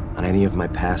hand on any of my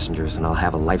passengers and I'll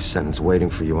have a life sentence waiting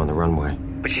for you on the runway.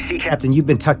 But you see, Captain, you've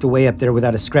been tucked away up there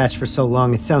without a scratch for so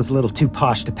long, it sounds a little too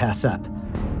posh to pass up.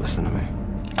 Listen to me.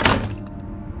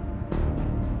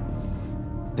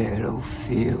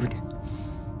 Battlefield.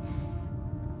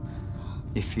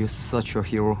 If you're such a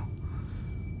hero,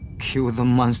 kill the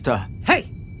monster. Hey!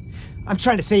 I'm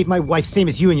trying to save my wife, same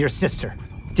as you and your sister.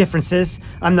 Difference is,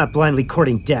 I'm not blindly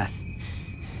courting death.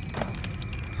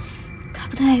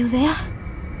 Captain, are you there?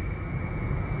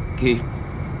 Give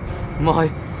my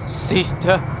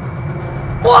sister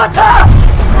water!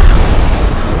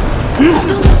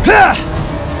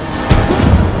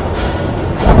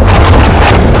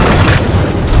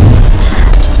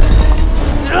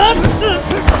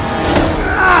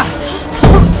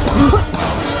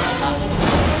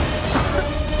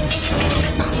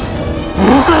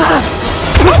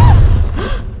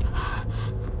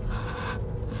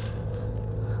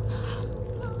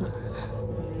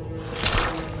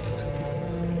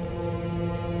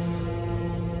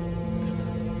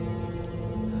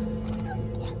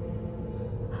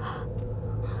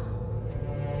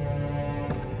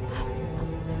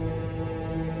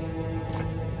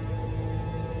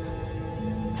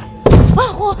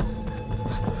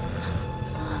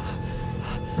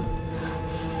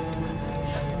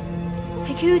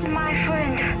 He killed my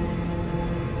friend.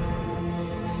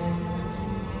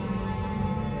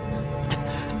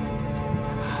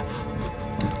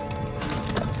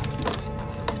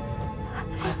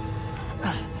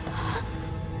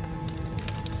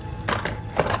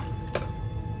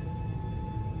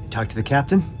 Talk to the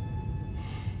captain?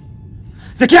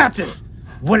 The captain!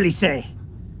 What did he say?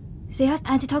 They has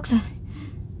antitoxin.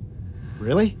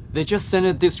 Really? They just sent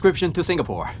a description to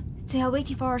Singapore. They are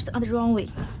waiting for us on the runway.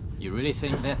 You really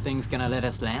think that thing's gonna let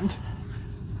us land?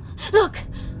 Look!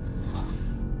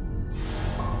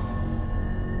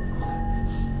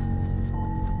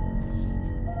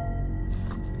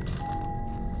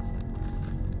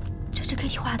 This is 可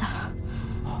以画的。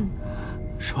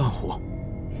是万虎。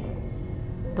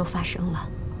都发生了，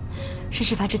是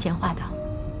事发之前画的。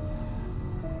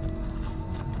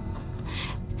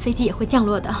飞机也会降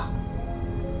落的。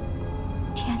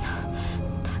天哪，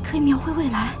它可以描绘未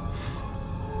来。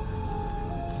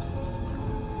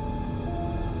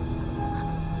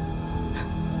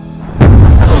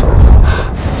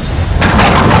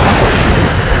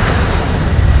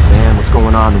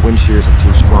 The wind shears are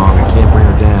too strong. I can't bring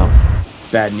her down.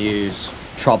 Bad news.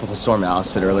 Tropical storm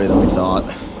Alice hit earlier than we thought.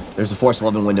 There's a force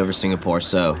 11 wind over Singapore,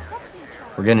 so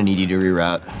we're gonna need you to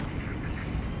reroute.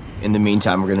 In the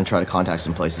meantime, we're gonna try to contact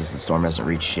some places the storm hasn't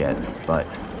reached yet, but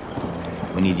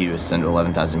we need you to ascend to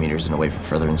 11,000 meters and await for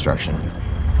further instruction.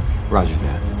 Roger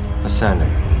that.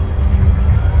 Ascending.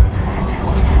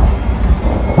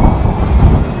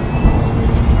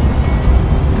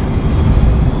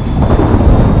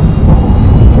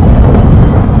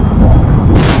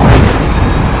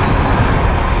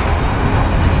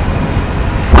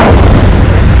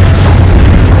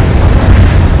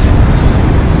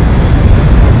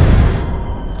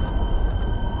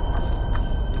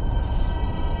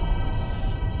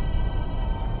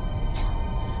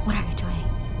 What are you doing?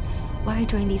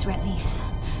 during these red leaves?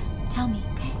 Tell me,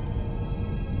 okay?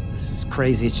 This is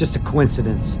crazy. It's just a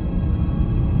coincidence.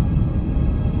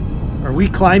 Are we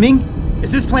climbing? Is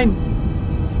this plane...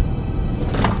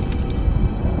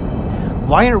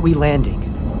 Why aren't we landing?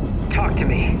 Talk to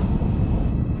me.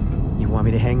 You want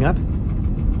me to hang up?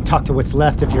 Talk to what's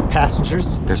left of your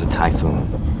passengers? There's a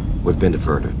typhoon. We've been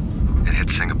diverted. It hit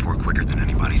Singapore quicker than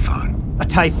anybody thought. A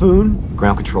typhoon?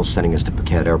 Ground control's sending us to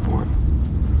Phuket Airport.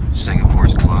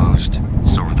 Singapore's closed.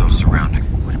 So are those surrounding.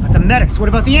 What about the medics? What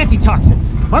about the antitoxin?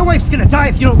 My wife's gonna die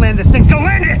if you don't land this thing, so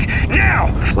land it!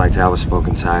 Now! The flight to Alice spoke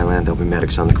in Thailand. There'll be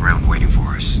medics on the ground waiting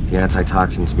for us. The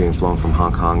antitoxin's being flown from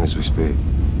Hong Kong as we speak.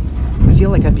 I feel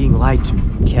like I'm being lied to,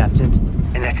 Captain.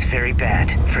 And that's very bad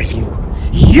for you.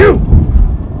 You!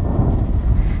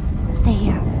 Stay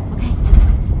here, okay?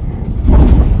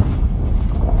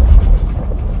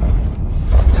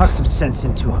 Talk some sense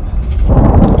into him.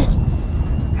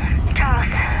 Charles.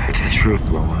 It's the truth,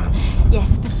 Lola.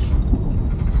 Yes, but...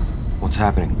 What's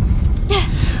happening?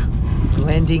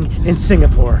 Landing in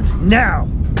Singapore, now!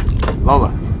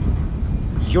 Lola.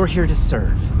 You're here to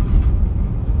serve.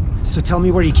 So tell me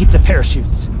where you keep the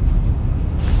parachutes.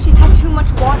 She's had too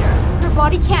much water. Her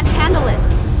body can't handle it.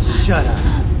 Shut up.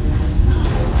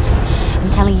 I'm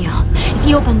telling you, if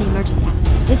you open the emergency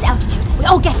exit, this altitude, we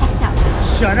all get sucked out.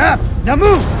 Shut up! Now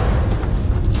move!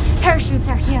 Parachutes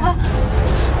are here.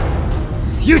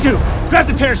 You two! Grab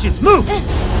the parachutes! Move!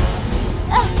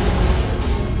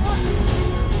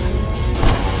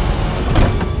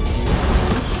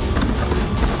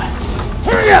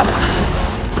 Hurry up!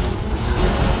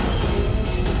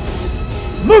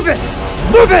 Move it!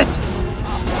 Move it!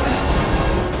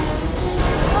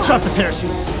 Drop the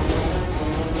parachutes.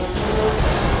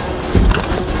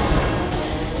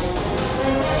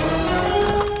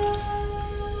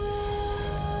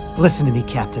 Listen to me,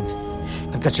 Captain.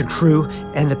 I've got your crew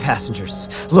and the passengers.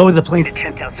 Lower the plane to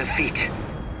 10,000 feet.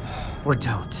 Or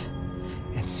don't.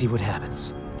 And see what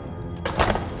happens.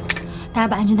 大家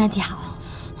把安全带系好。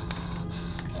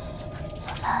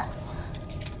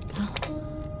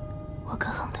我跟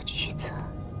哼的曲子。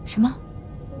什么？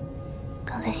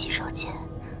刚在洗手间，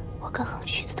我跟哼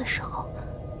曲子的时候，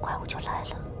怪物就来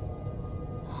了。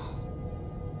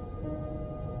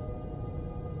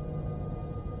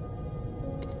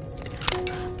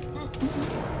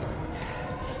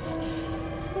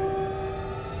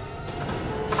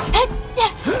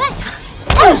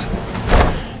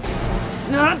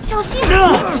小心！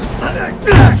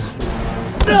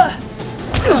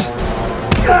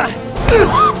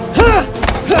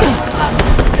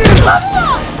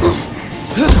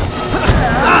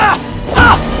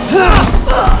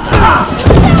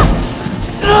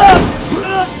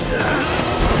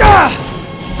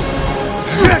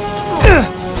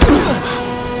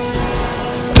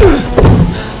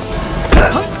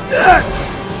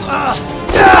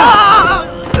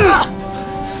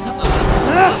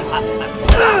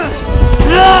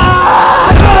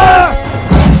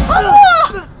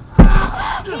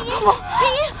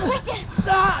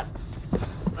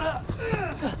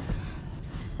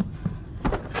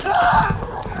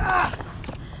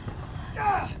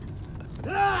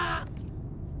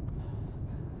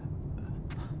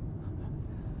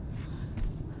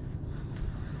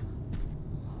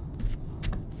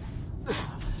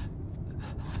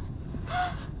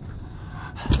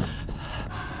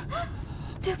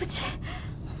对不起，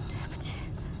对不起。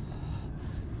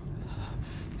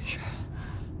没事。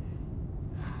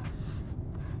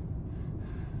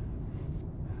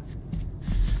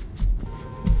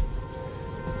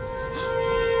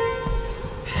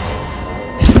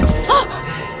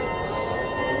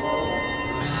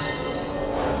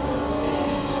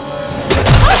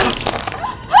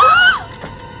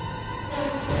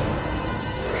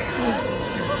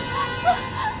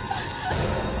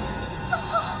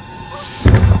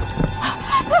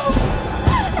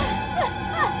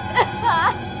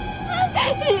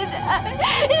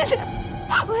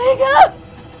Wake up!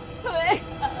 Wake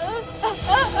up!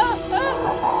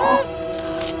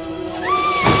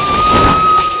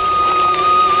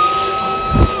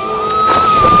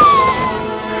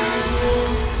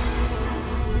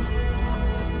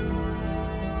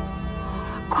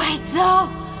 快走！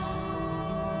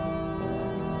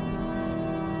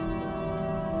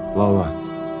 Lola.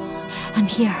 I'm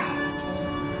here.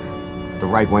 The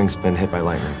right wing's been hit by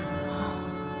lightning.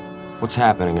 What's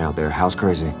happening out there? How's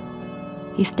crazy?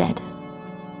 He's dead.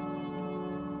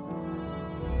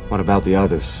 What about the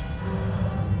others?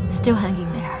 Still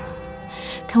hanging there.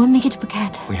 Can we make it to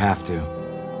Phuket? We have to.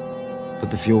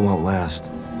 But the fuel won't last.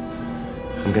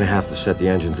 I'm gonna have to set the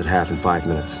engines at half in 5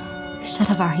 minutes. Shut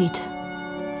off our heat.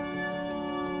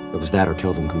 It was that or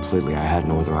kill them completely. I had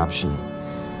no other option.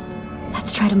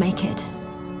 Let's try to make it.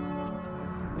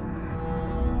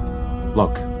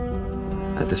 Look,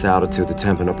 at this altitude, the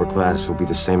temp in upper class will be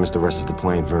the same as the rest of the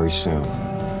plane very soon.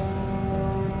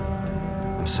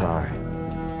 I'm sorry.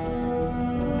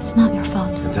 It's not your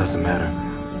fault. It doesn't matter.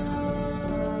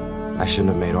 I shouldn't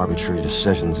have made arbitrary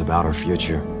decisions about our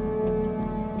future.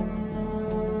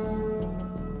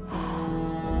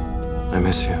 I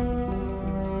miss you.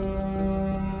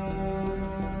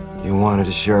 You wanted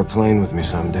to share a plane with me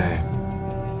someday.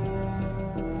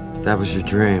 That was your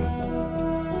dream.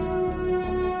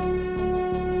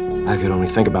 I could only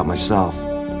think about myself.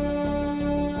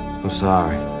 I'm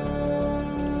sorry.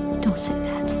 Don't say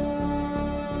that.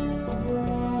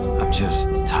 I'm just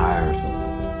tired.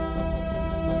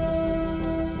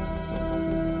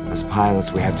 As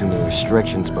pilots, we have too many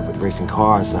restrictions, but with racing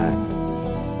cars, I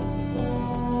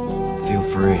feel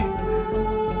free.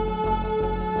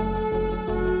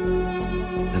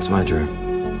 That's my dream.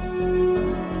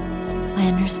 I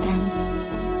understand.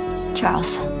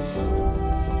 Charles.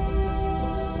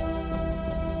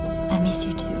 I miss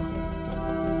you too.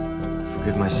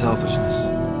 Forgive my selfishness.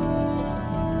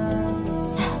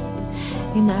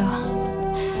 You know,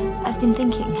 I've been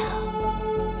thinking,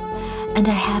 and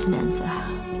I have an answer.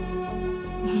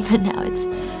 But now it's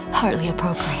hardly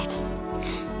appropriate.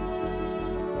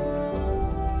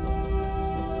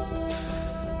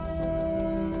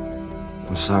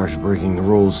 I'm sorry for breaking the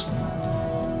rules,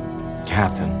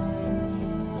 Captain.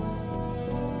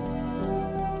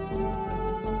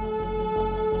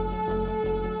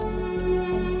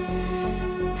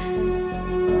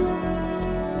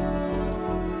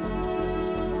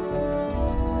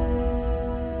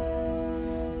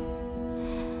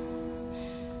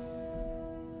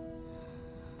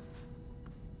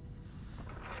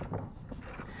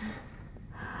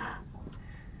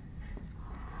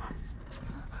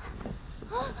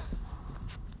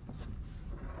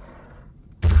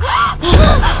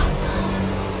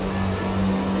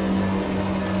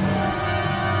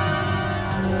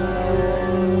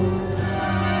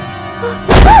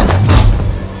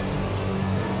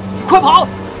快跑！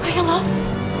快上楼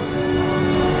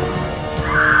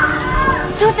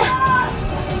 ！Susan，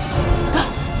 Go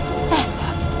fast，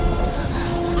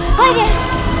 快一点，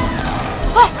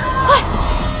快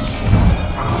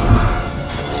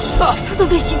快！苏总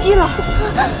被袭击了。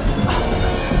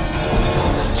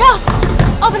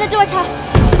Charles，open the door, Charles。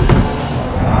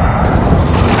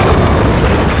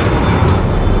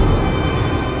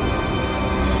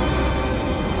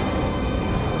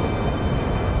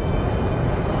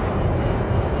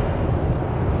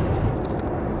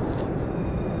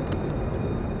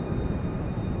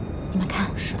 你们看，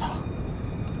是的。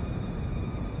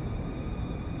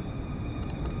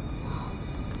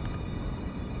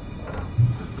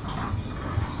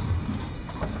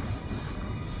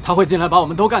他会进来把我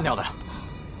们都干掉的。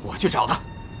我去找他。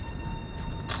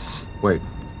Wait.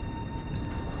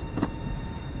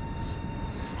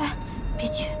 哎，别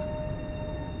去。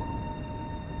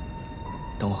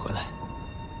等我回来。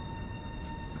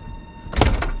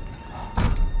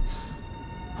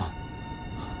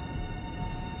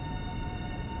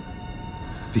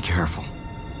 Be careful.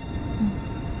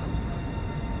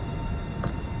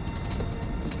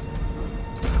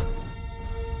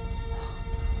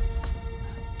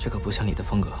 这可不像你的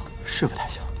风格，是不太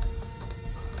像。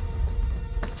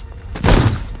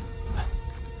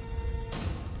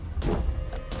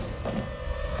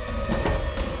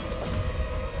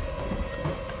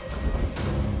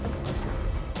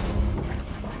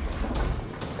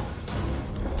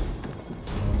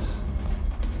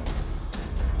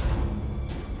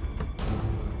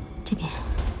这边。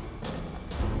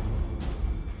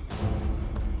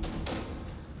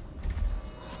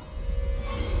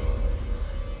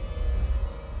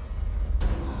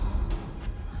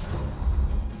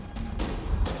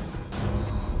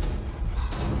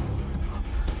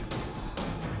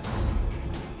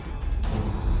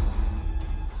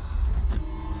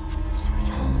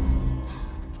Susan，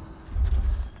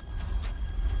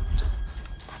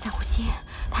 他在呼吸，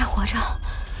他还活着，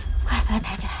快把他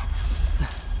抬起来。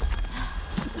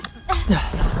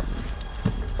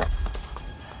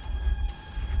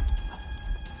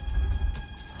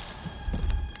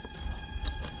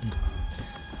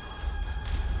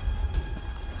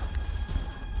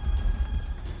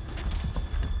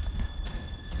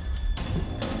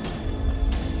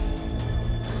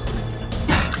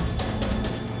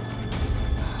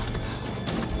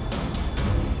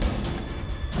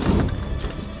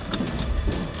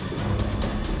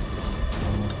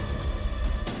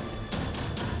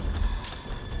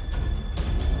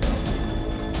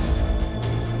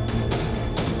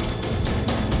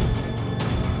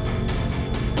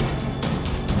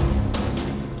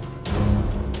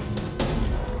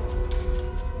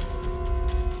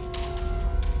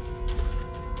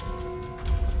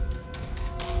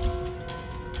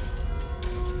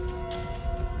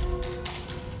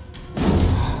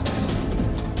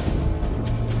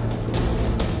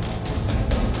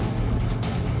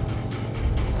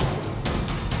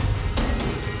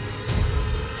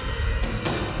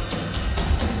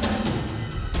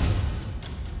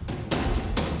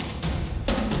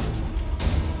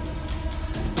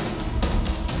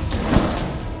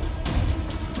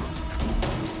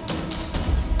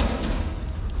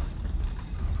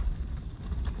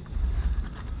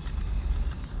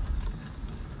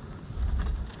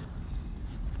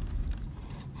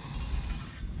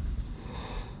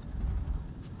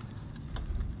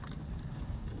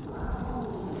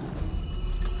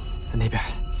那边。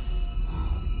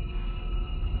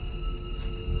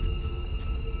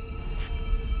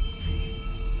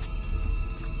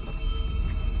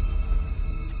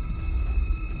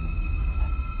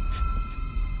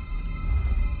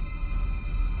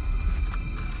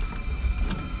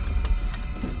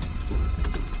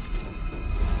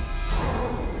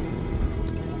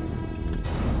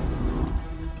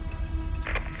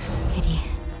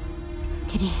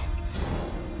Kitty.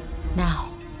 Now.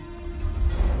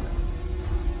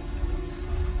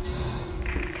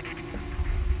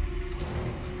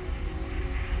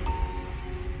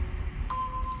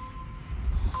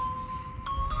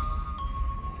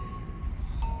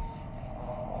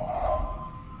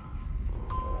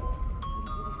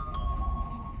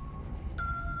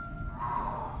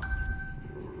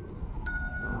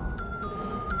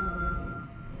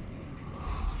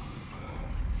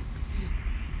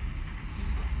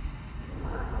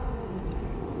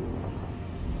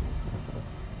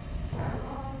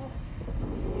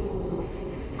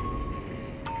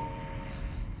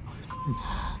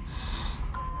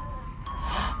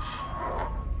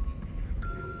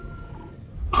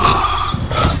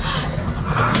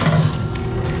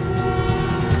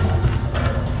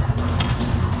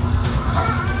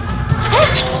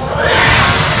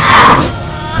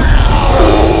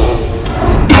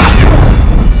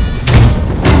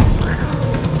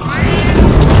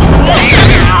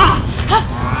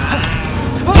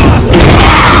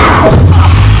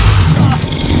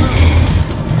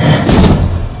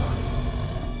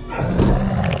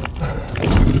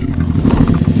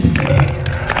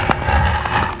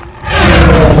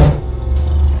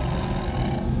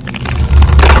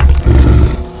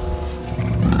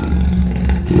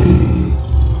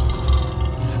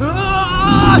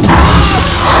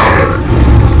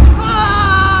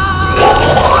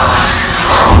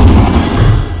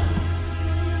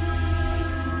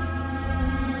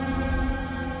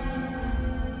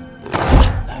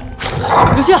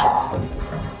留下！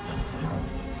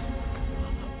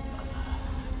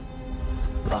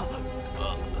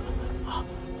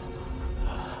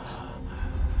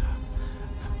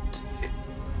对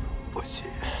不起，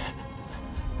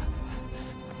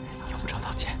用不着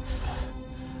道歉，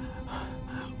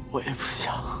我也不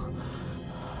想。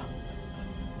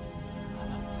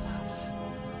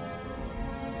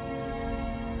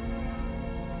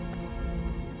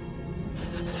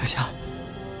留下！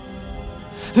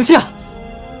留下！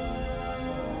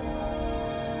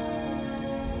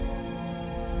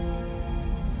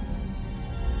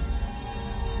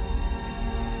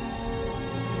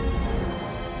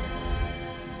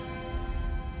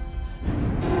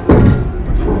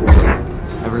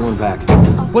 Everyone back.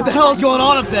 What the hell is going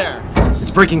on up there?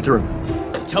 It's breaking through.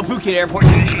 Tell Phuket Airport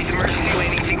to initiate Emergency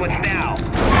landing sequence now.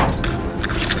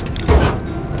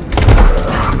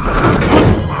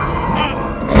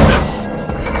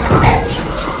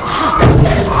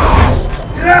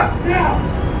 Get out! Now!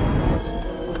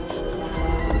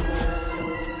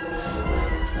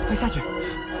 快下去！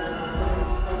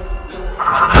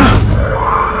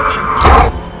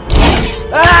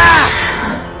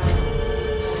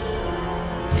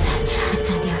 It's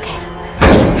gonna be okay.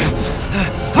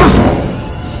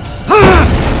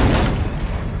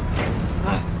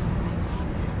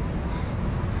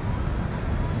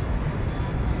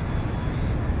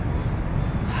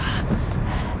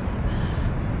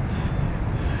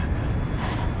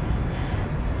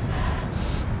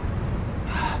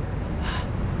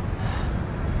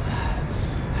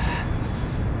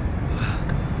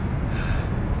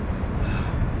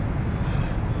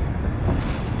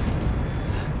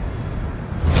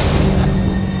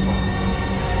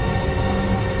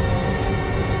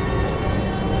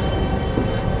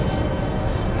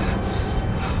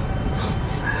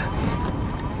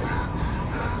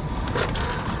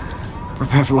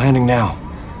 ，Prepare for landing now.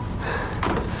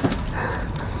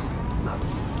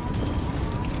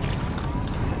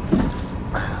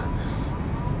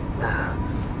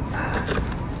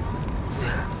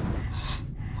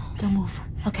 Don't move,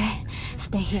 okay?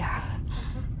 Stay here.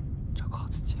 照顾好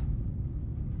自己。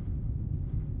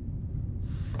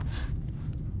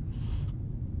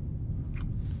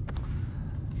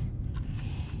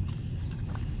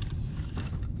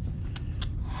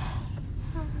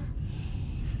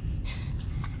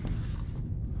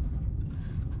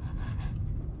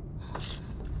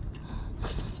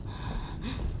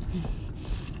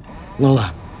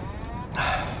 Lola.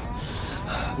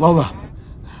 Lola.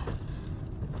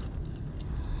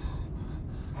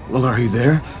 Lola, are you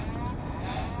there?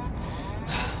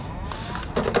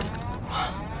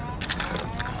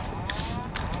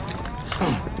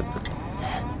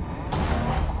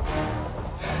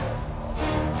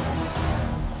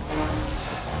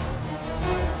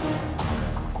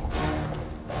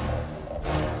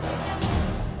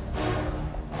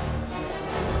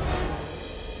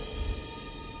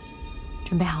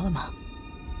 准备好了吗？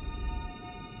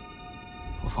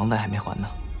我房贷还没还呢。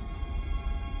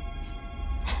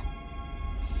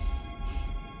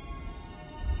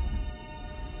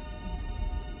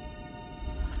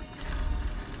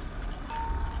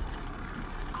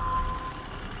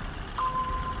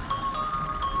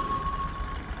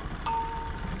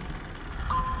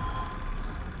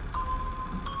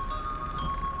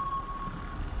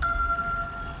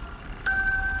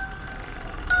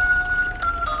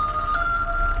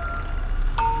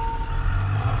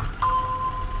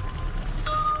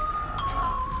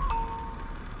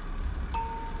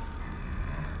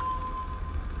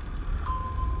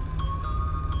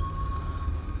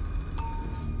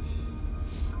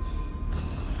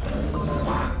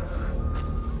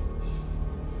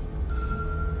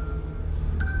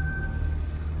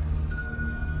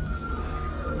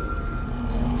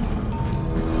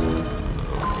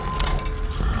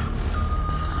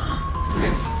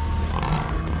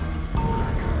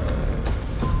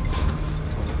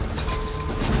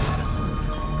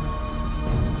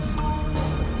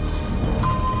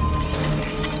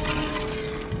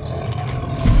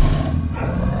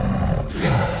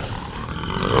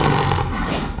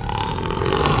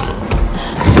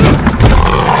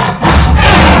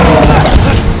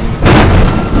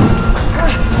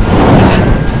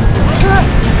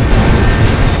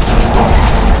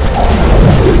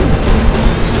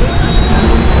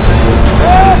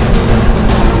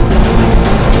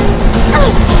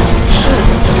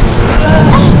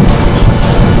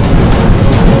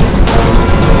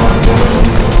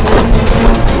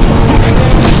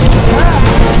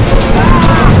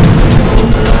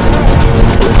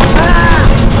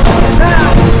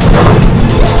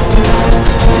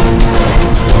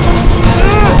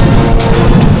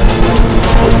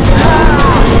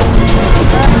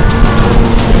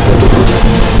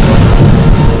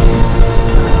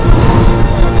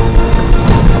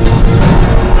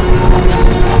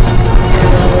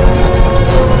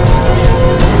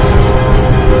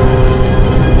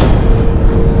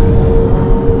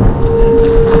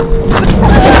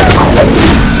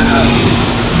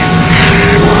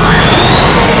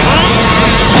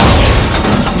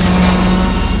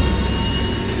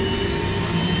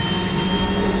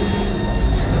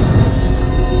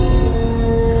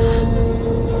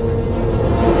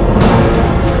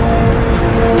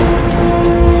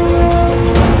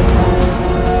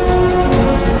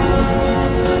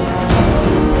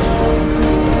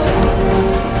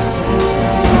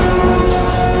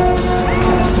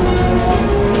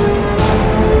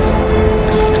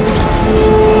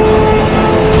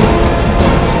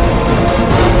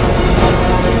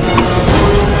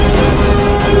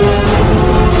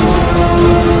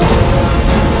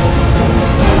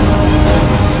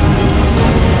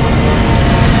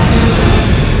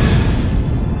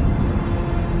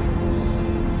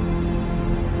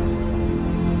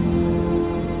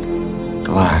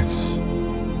Relax.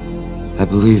 I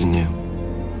believe in you.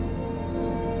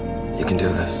 You can do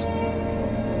this.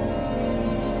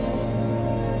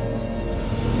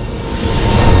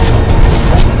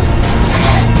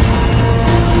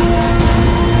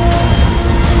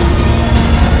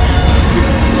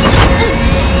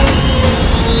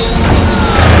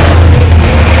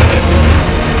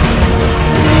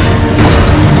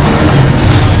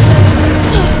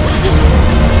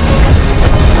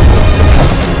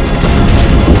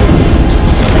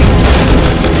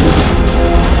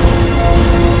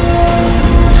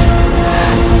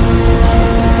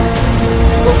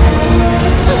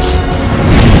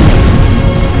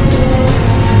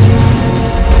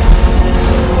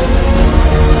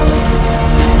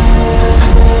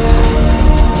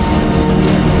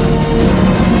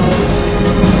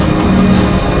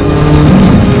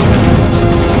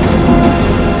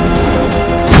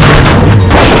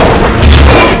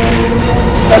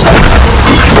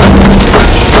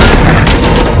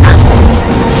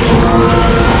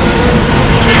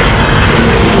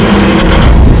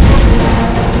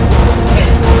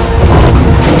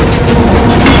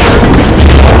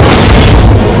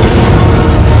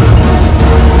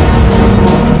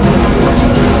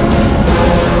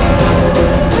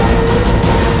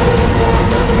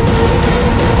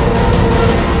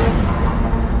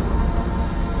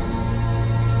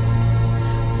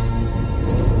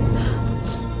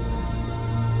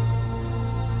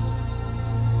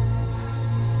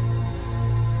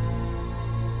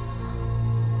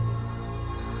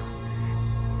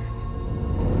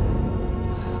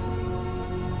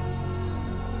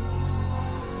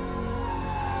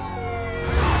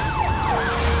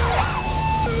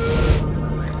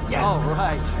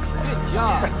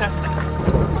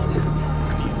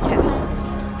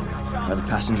 Are the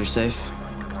passengers safe?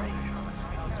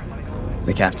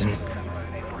 The captain.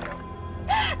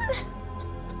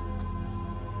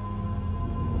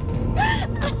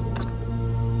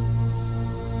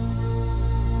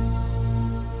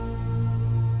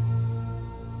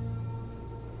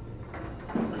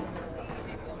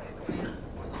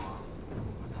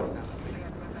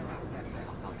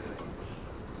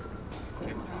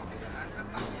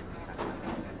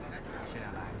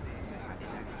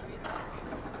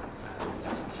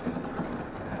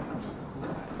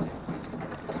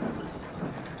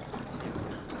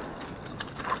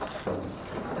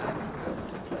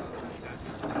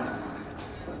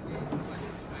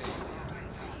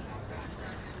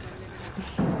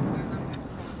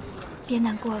别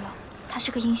难过了，他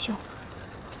是个英雄。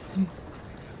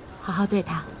好好对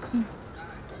他。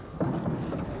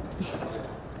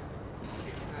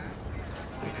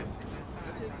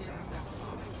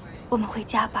我们回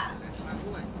家吧。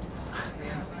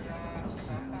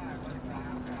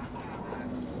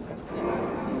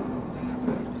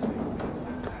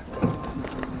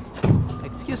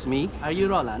Excuse me, are you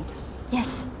Roland?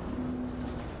 Yes.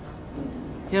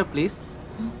 Here, please.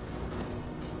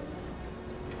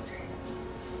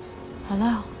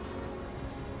 Hello.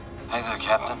 Hey there,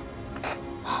 Captain.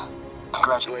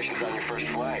 Congratulations on your first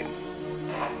flight.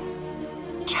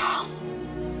 Charles.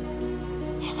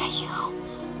 Is that you?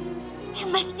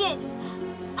 You made it.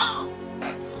 Oh.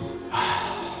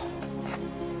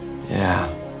 Yeah,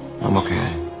 I'm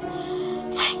okay.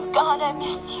 Thank God I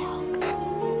missed you.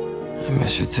 I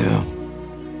miss you too.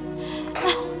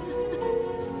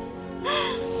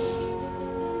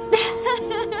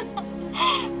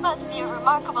 Must be a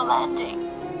remarkable landing.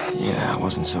 Yeah, it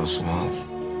wasn't so smooth.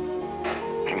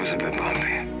 It was a bit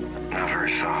bumpy. Not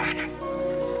very soft.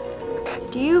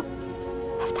 Do you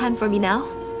have time for me now?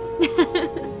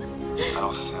 I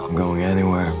don't feel I'm going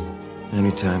anywhere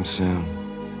anytime soon.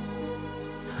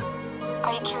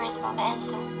 Are you curious about my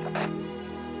answer?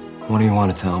 What do you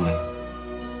want to tell me?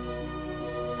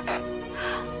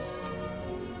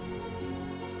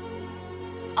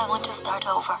 I want to start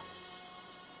over.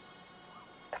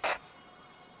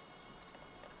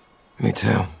 Me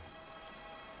too.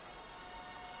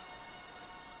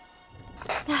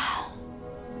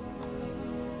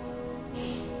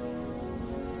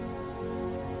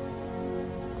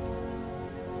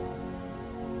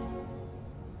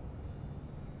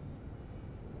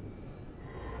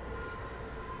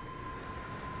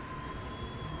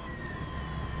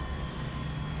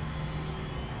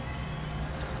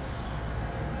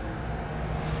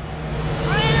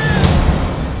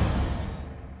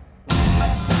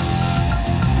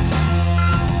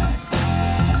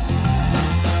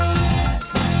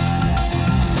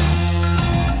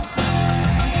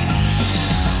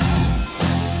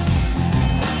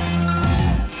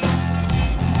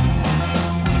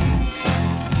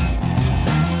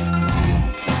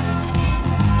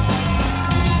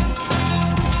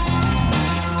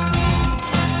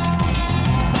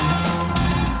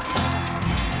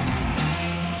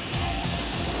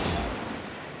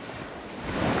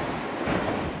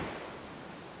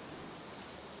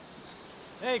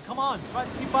 Hey, come on, try to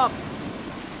keep up.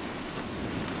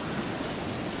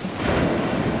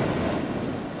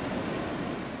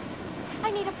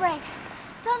 I need a break.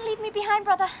 Don't leave me behind,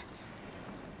 brother.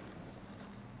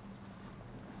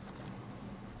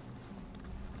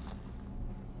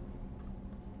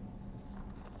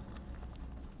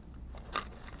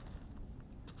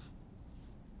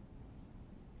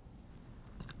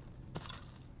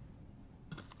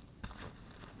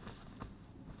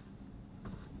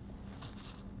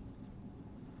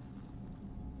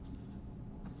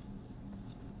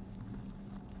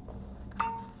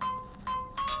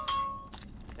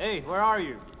 Hey, where are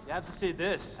you? You have to see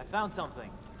this. I found something.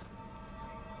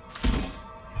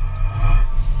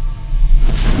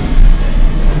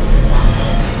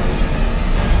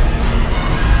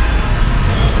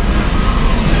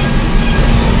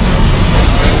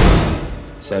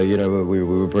 So, you know, we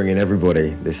were bringing everybody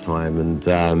this time, and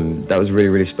that was really,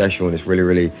 really special, and it's really,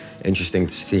 really interesting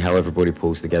to see how everybody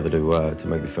pulls together to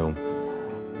make the film.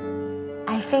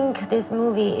 I think this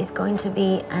movie is going to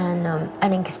be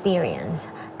an experience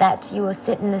that you will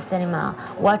sit in the cinema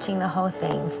watching the whole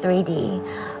thing 3D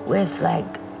with like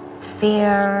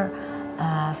fear,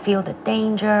 feel the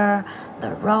danger,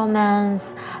 the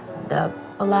romance, the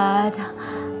blood,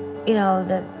 you know,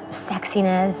 the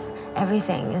sexiness,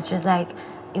 everything. It's just like,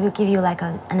 it will give you like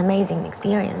an amazing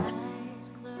experience.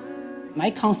 My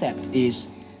concept is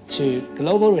to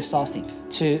global resourcing,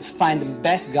 to find the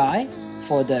best guy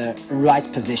for the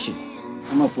right position.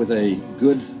 Come up with a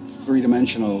good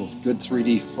three-dimensional, good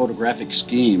 3D photographic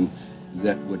scheme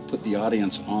that would put the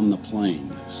audience on the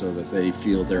plane so that they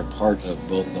feel they're part of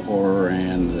both the horror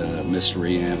and the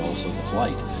mystery and also the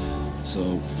flight.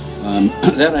 So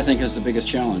that I think is the biggest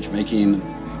challenge, making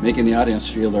the audience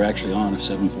feel they're actually on a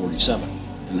 747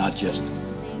 and not just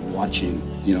watching,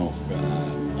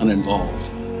 uninvolved.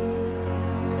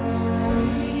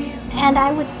 And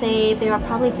I would say there are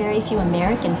probably very few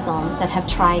American films that have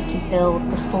tried to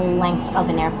build the full length of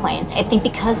an airplane. I think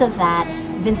because of that,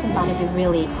 Vincent thought it'd be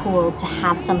really cool to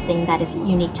have something that is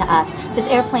unique to us. This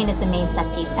airplane is the main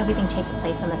set piece. Everything takes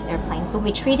place on this airplane. So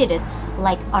we treated it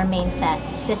like our main set.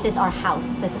 This is our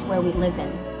house. This is where we live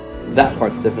in. That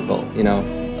part's difficult,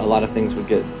 A lot of things would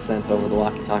get sent over the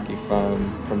walkie-talkie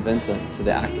from Vincent to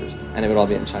the actors, and it would all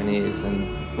be in Chinese.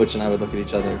 And Butch and I would look at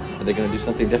each other. Are they going to do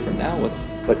something different now?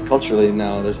 But culturally,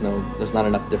 no. There's not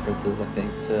enough differences, I think,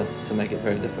 to make it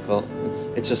very difficult.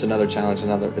 It's just another challenge.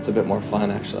 It's a bit more fun,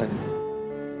 actually.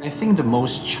 I think the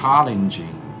most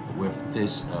challenging with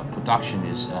this production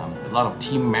is a lot of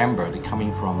team members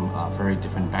coming from very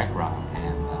different background,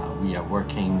 and we are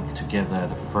working together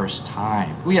the first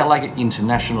time. We are like an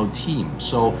international team,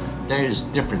 so there is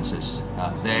differences.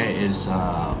 There is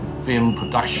film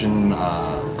production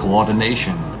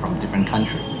coordination from different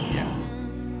countries. Yeah.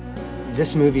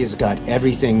 This movie has got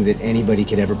everything that anybody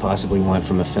could ever possibly want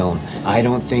from a film. I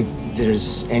don't think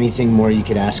there's anything more you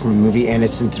could ask from a movie, and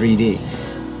it's in 3D.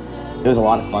 It was a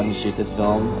lot of fun to shoot this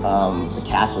film. The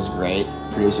cast was great.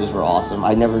 Producers were awesome.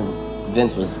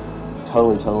 Vince was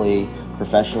totally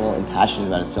professional and passionate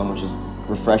about his film, which is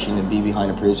refreshing to be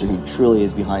behind a producer who truly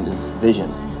is behind his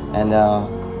vision. And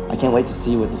I can't wait to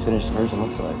see what the finished version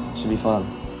looks like. It should be fun.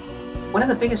 One of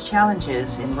the biggest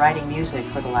challenges in writing music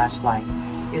for The Last Flight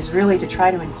is really to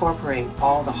try to incorporate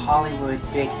all the Hollywood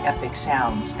big epic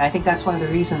sounds. And I think that's one of the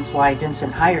reasons why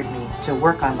Vincent hired me to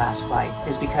work on Last Flight,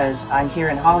 is because I'm here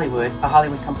in Hollywood, a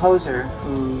Hollywood composer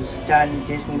who's done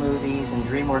Disney movies and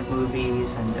DreamWorks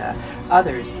movies and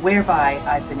others, whereby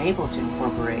I've been able to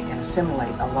incorporate and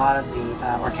assimilate a lot of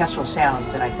the orchestral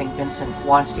sounds that I think Vincent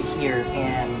wants to hear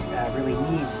and really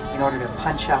needs in order to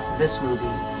punch up this movie,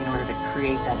 in order to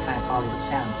create that kind of Hollywood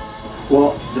sound.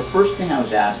 Well, the first thing I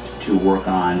was asked to work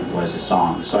on was a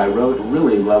song. So I wrote a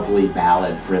really lovely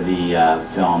ballad for the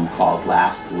film called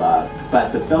Last Love.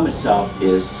 But the film itself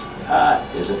is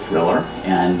a thriller,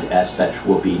 and as such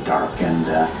will be dark and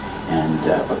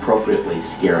appropriately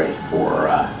scary for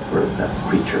the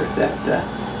creature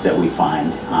that we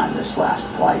find on this last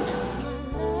flight.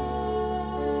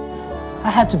 I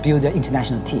had to build an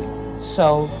international team.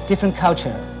 So different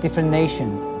culture, different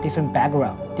nations, different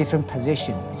background, different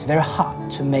position. It's very hard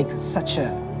to make such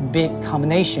a big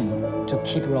combination to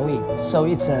keep rolling. So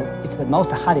it's the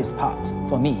most hardest part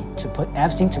for me to put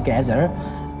everything together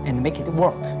and make it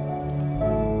work.